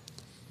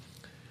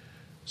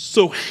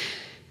 So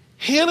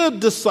Hannah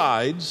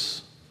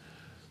decides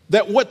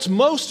that what's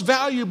most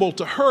valuable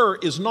to her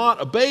is not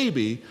a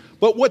baby,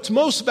 but what's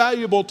most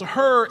valuable to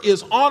her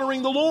is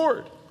honoring the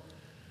Lord.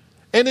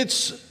 And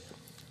it's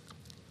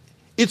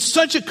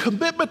such a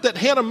commitment that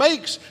Hannah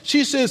makes.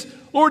 She says,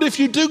 Lord, if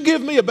you do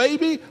give me a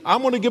baby,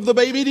 I'm going to give the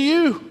baby to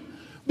you.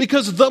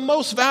 Because the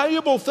most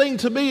valuable thing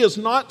to me is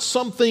not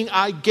something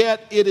I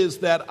get, it is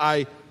that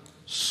I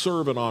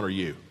serve and honor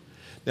you.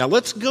 Now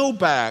let's go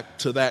back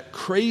to that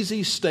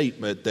crazy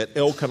statement that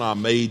Elkanah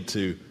made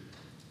to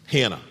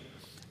Hannah.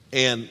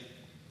 And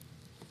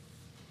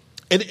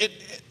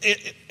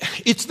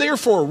it's there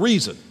for a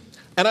reason.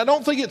 And I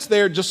don't think it's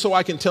there just so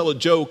I can tell a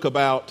joke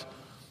about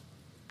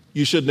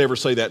you should never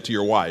say that to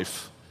your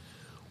wife.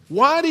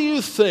 Why do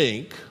you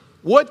think,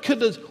 what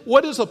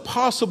is a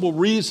possible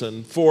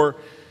reason for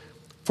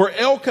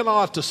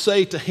Elkanah to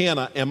say to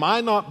Hannah, am I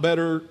not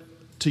better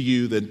to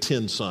you than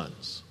 10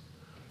 sons?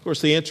 Of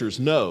course, the answer is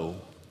no.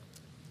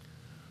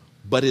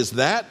 But is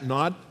that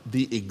not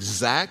the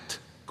exact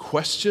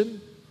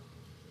question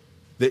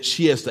that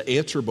she has to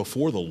answer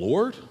before the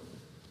Lord?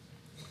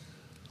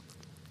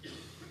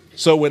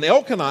 So when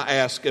Elkanah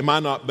asks, am I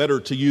not better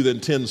to you than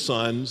 10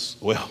 sons?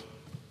 Well,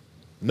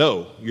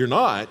 no, you're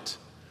not.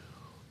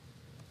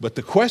 But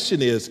the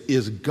question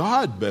is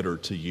God better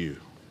to you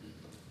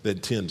than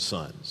 10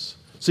 sons?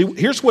 See,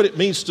 here's what it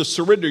means to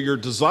surrender your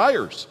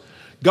desires.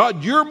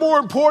 God, you're more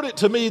important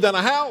to me than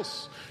a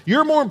house.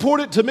 You're more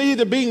important to me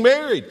than being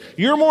married.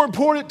 You're more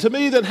important to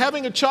me than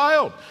having a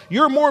child.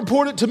 You're more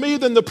important to me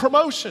than the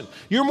promotion.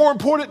 You're more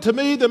important to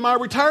me than my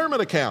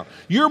retirement account.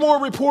 You're more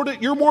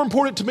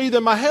important to me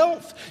than my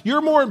health.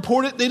 You're more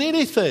important than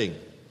anything.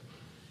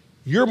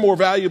 You're more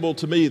valuable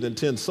to me than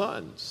 10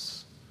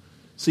 sons.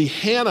 See,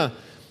 Hannah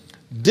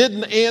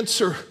didn't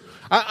answer.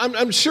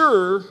 I'm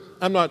sure,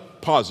 I'm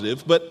not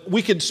positive, but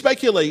we can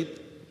speculate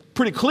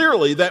pretty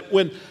clearly that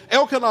when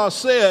Elkanah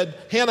said,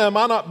 Hannah, am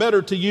I not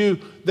better to you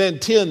than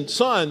 10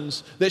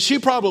 sons, that she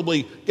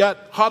probably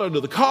got hot under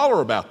the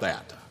collar about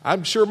that.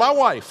 I'm sure my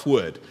wife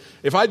would.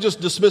 If I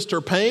just dismissed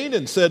her pain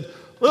and said,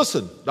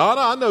 listen,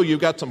 Donna, I know you've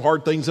got some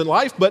hard things in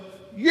life, but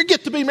you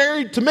get to be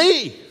married to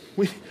me.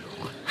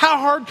 How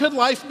hard could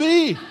life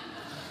be?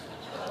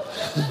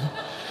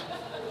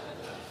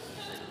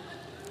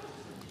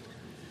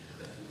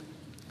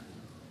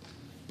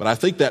 But I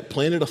think that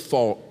planted a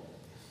thought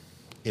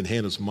in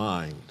Hannah's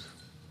mind.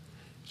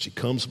 She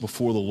comes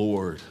before the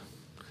Lord,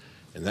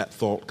 and that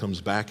thought comes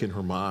back in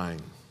her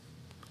mind.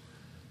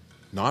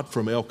 Not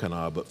from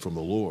Elkanah, but from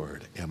the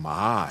Lord. Am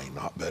I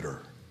not better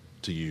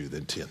to you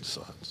than 10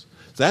 sons?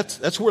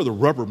 That's where the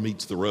rubber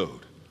meets the road.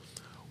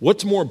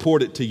 What's more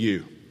important to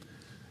you?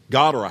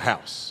 God or a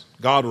house?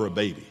 God or a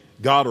baby?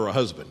 God or a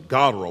husband?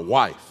 God or a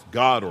wife?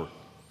 God or...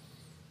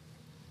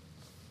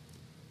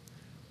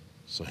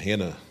 So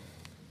Hannah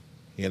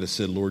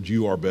said, Lord,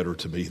 you are better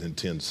to me than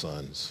 10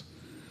 sons.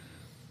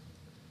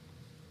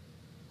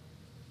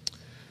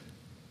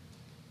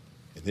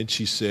 And then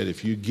she said,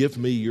 if you give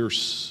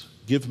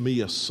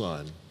me a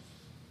son,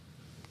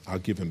 I'll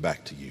give him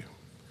back to you.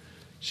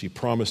 She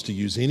promised to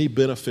use any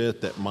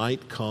benefit that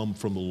might come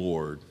from the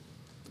Lord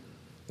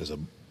as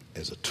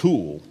a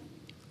tool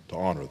to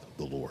honor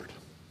the Lord.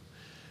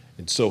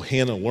 And so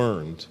Hannah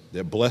learned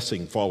that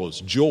blessing follows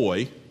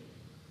joy,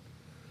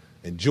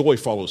 and joy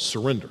follows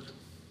surrender.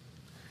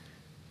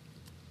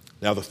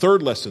 Now, the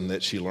third lesson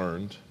that she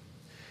learned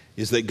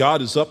is that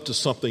God is up to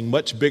something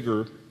much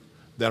bigger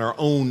than our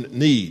own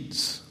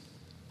needs.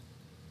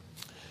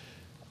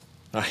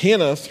 Now,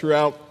 Hannah,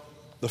 throughout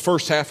the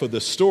first half of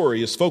this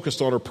story, is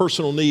focused on her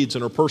personal needs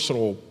and her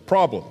personal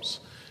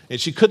problems.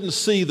 And she couldn't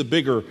see the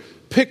bigger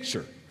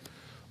picture.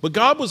 But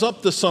God was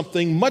up to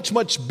something much,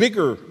 much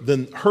bigger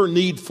than her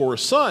need for a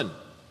son.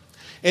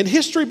 And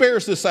history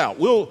bears this out.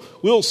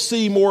 We'll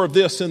see more of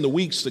this in the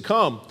weeks to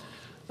come.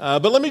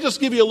 But let me just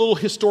give you a little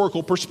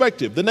historical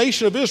perspective. The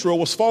nation of Israel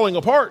was falling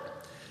apart.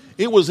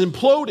 It was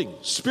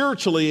imploding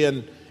spiritually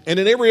and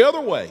in every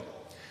other way.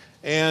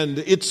 And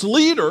its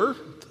leader,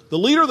 the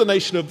leader of the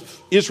nation of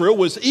Israel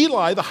was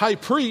Eli, the high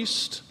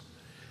priest.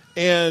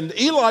 And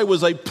Eli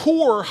was a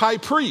poor high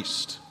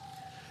priest.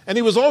 And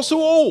he was also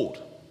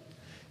old.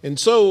 And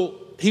so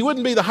he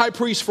wouldn't be the high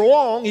priest for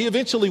long. He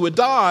eventually would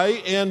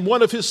die, and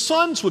one of his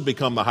sons would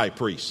become the high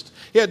priest.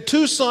 He had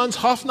two sons,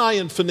 Hophni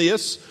and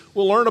Phinehas.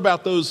 We'll learn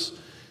about those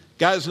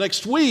guys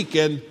next week,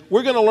 and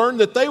we're going to learn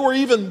that they were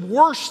even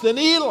worse than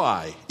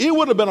Eli. It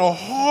would have been a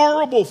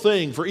horrible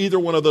thing for either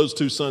one of those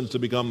two sons to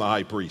become the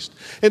high priest.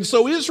 And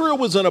so Israel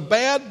was in a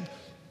bad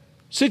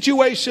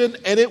situation,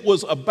 and it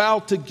was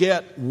about to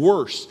get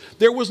worse.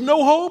 There was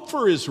no hope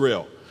for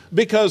Israel,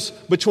 because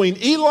between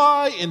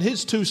Eli and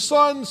his two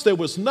sons, there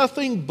was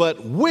nothing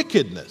but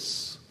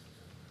wickedness.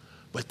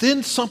 But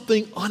then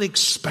something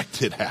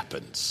unexpected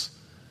happens.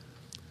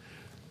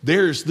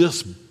 There's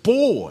this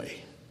boy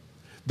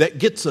that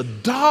gets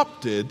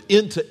adopted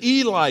into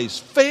Eli's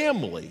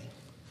family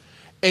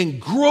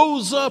and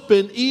grows up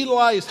in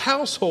Eli's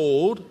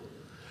household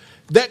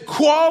that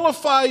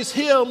qualifies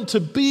him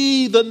to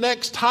be the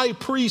next high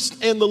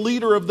priest and the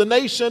leader of the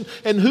nation.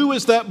 And who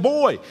is that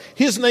boy?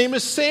 His name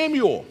is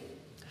Samuel.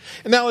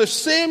 Now, if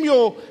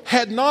Samuel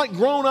had not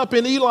grown up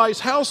in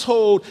Eli's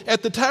household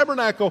at the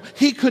tabernacle,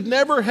 he could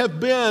never have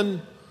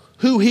been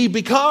who he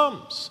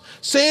becomes.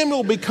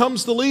 Samuel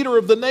becomes the leader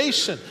of the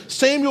nation.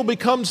 Samuel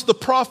becomes the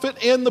prophet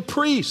and the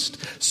priest.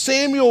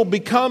 Samuel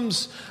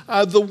becomes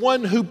the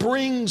one who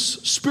brings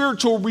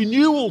spiritual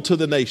renewal to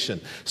the nation.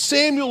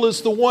 Samuel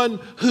is the one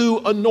who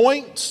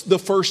anoints the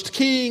first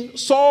king,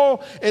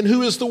 Saul, and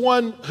who is the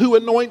one who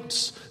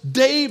anoints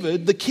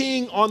David, the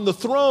king on the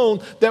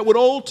throne that would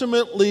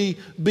ultimately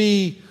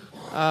be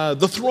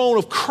the throne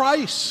of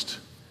Christ.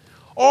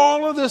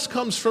 All of this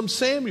comes from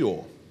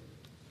Samuel.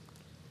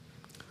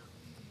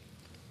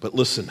 But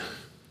listen,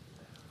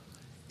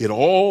 it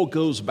all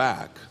goes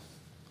back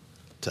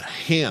to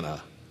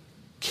Hannah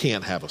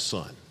can't have a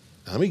son.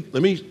 Now,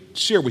 let me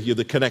share with you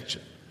the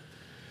connection.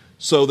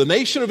 So the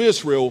nation of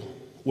Israel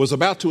was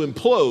about to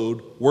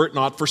implode were it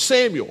not for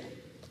Samuel.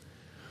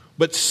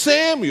 But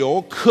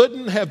Samuel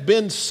couldn't have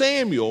been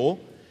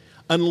Samuel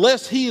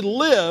unless he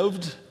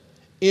lived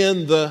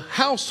in the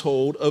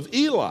household of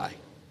Eli.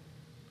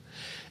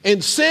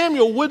 And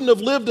Samuel wouldn't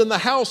have lived in the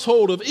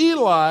household of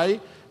Eli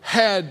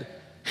had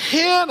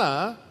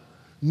Hannah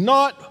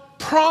not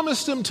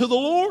promised him to the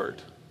Lord.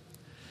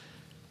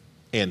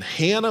 And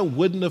Hannah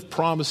wouldn't have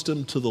promised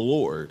him to the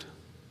Lord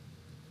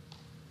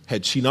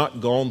had she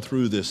not gone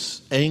through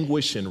this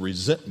anguish and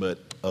resentment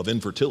of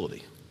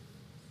infertility.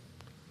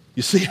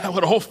 You see how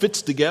it all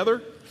fits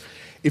together?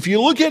 If you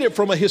look at it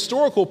from a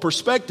historical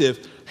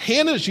perspective,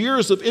 Hannah's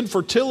years of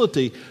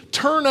infertility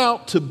turn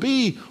out to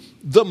be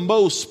the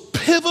most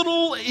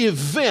pivotal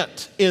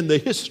event in the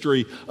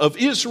history of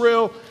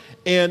Israel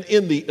and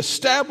in the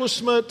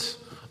establishment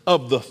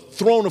of the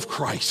throne of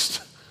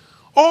Christ.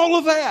 All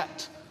of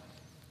that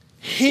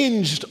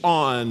hinged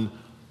on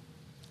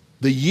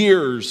the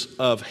years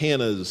of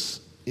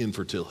Hannah's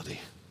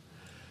infertility.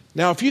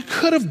 Now, if you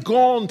could have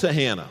gone to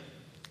Hannah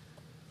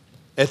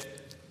at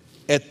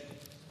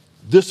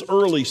this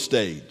early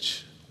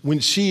stage, when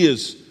she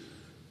is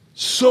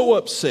so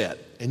upset,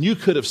 and you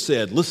could have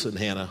said, listen,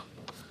 Hannah,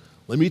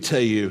 let me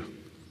tell you,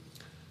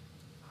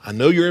 I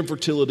know your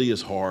infertility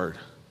is hard,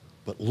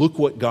 but look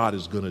what God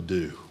is going to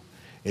do.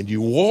 And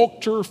you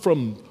walked her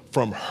from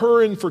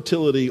her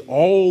infertility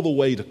all the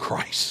way to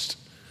Christ.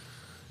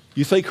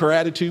 You think her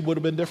attitude would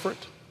have been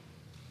different?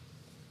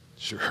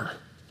 Sure.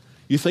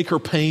 You think her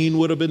pain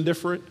would have been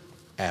different?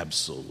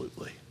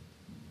 Absolutely.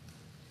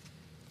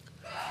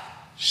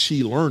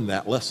 She learned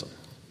that lesson.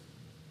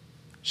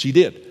 She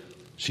did.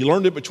 She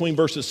learned it between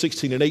verses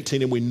 16 and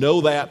 18, and we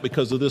know that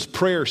because of this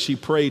prayer she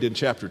prayed in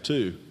chapter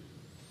 2.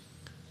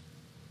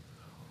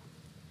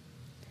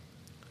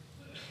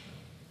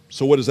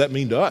 So what does that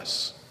mean to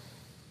us?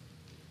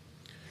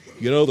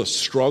 You know, the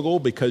struggle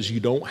because you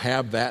don't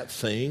have that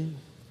thing?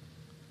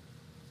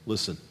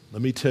 Listen,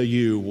 let me tell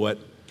you what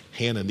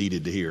Hannah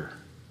needed to hear.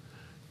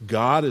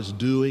 God is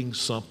doing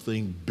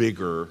something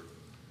bigger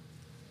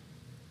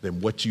than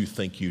what you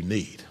think you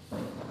need.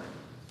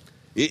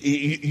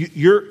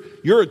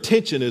 Your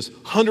attention is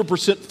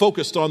 100%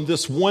 focused on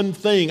this one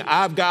thing.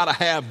 I've got to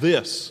have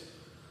this.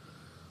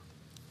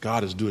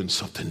 God is doing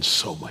something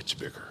so much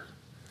bigger.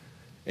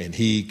 And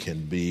he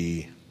can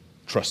be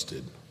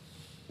trusted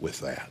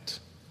with that.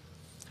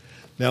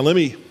 Now let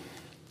me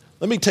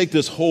take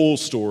this whole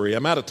story.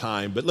 I'm out of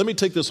time, but let me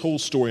take this whole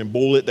story and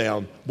boil it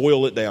down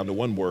to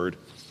one word.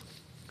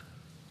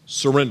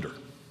 Surrender.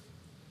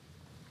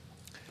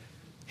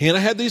 Hannah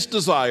had these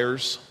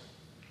desires,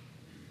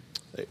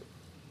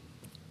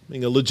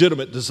 being a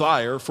legitimate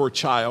desire for a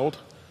child.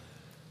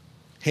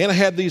 Hannah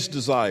had these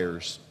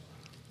desires,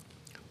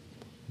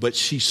 but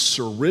she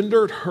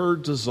surrendered her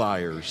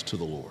desires to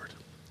the Lord.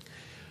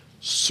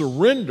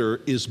 Surrender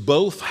is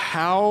both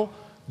how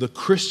the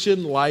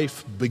Christian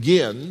life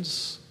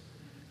begins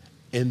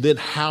and then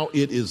how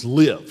it is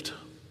lived.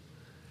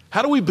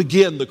 How do we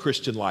begin the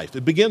Christian life?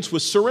 It begins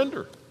with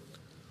surrender.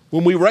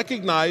 When we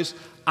recognize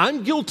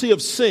I'm guilty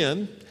of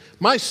sin,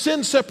 my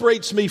sin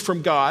separates me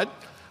from God,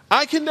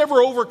 I can never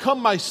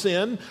overcome my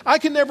sin. I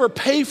can never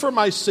pay for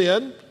my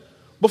sin.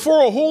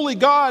 Before a holy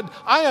God,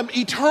 I am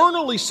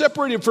eternally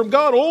separated from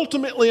God,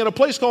 ultimately in a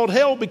place called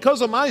hell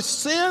because of my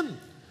sin.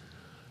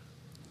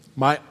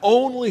 My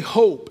only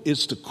hope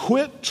is to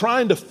quit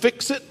trying to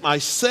fix it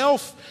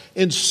myself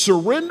and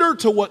surrender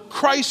to what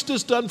Christ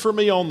has done for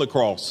me on the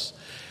cross.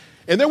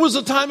 And there was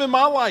a time in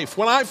my life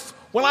when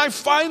I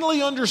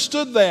finally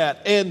understood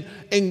that and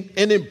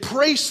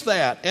embraced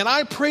that. And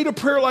I prayed a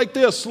prayer like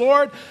this: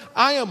 Lord,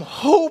 I am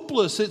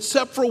hopeless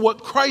except for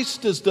what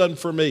Christ has done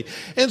for me.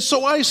 And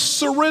so I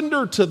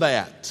surrender to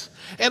that.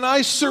 And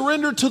I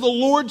surrender to the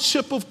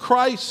lordship of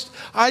Christ.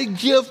 I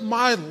give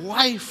my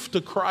life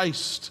to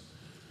Christ.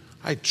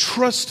 I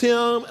trust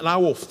him and I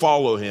will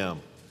follow him.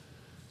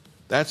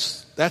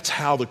 That's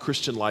how the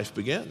Christian life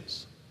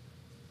begins.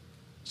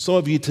 Some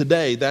of you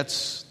today,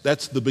 that's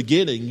the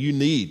beginning you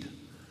need.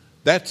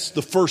 That's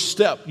the first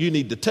step you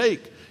need to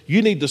take.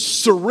 You need to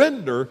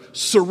surrender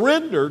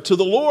to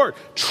the Lord.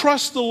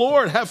 Trust the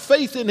Lord. Have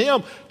faith in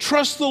him.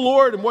 Trust the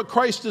Lord and what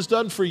Christ has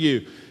done for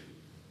you.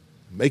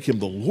 Make him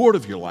the Lord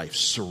of your life.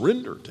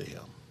 Surrender to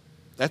him.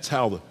 That's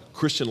how the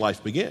Christian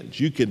life begins.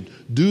 You can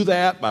do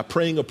that by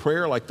praying a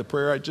prayer like the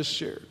prayer I just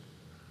shared.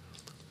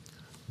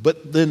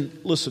 But then,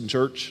 listen,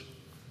 church,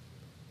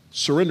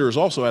 surrender is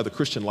also how the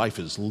Christian life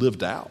is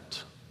lived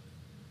out.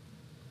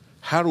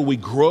 How do we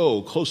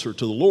grow closer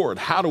to the Lord?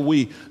 How do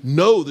we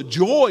know the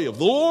joy of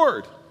the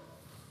Lord?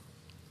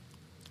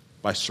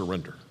 By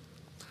surrender.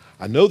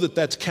 I know that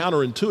that's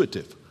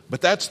counterintuitive,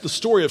 but that's the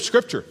story of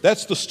Scripture.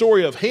 That's the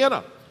story of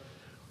Hannah.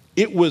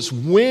 It was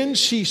when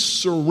she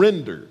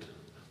surrendered,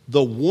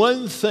 the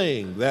one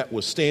thing that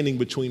was standing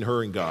between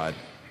her and God,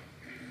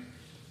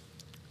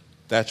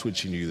 that's when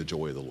she knew the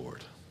joy of the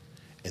Lord.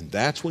 And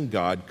that's when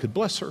God could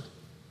bless her.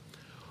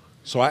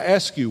 So I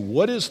ask you,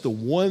 what is the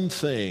one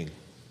thing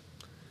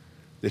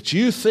that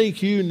you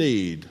think you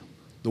need,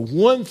 the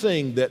one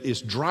thing that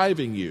is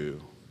driving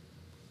you?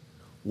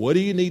 What do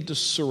you need to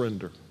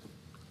surrender?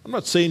 I'm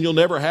not saying you'll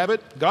never have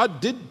it.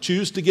 God did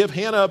choose to give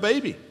Hannah a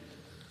baby.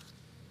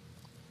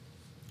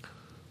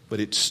 But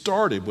it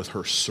started with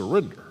her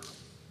surrender.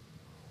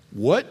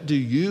 What do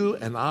you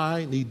and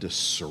I need to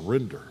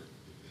surrender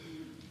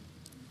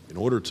in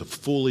order to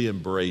fully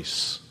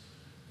embrace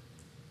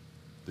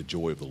the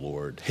joy of the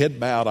Lord?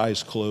 Head bowed,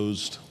 eyes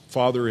closed.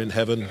 Father in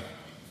heaven,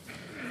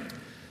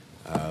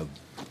 the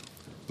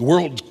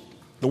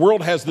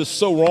world has this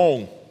so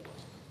wrong,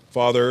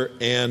 Father,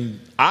 and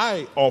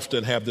I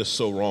often have this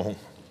so wrong.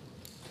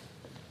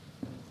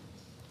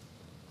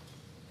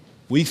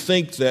 We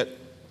think that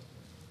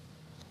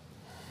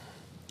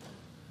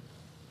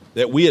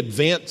we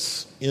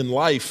advance in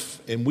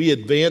life and we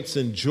advance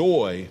in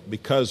joy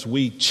because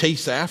we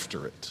chase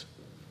after it.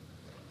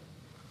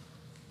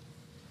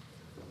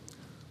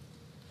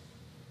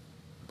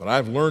 But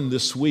I've learned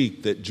this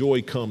week that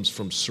joy comes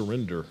from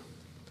surrender.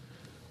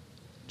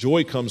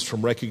 Joy comes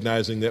from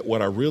recognizing that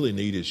what I really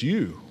need is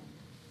you.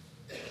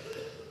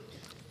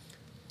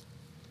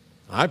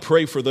 I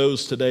pray for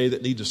those today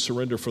that need to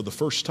surrender for the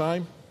first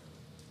time.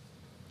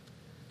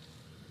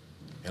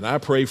 And I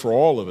pray for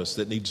all of us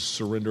that need to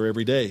surrender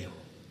every day,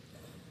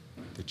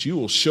 that you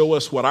will show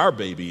us what our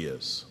baby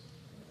is.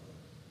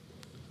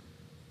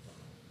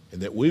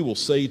 And that we will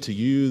say to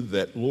you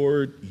that,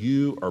 Lord,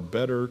 you are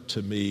better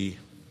to me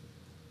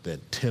than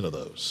 10 of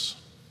those.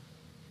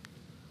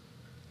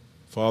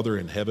 Father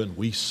in heaven,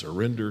 we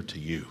surrender to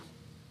you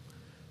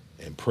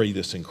and pray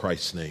this in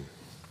Christ's name.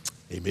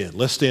 Amen.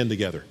 Let's stand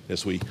together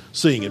as we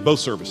sing in both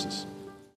services.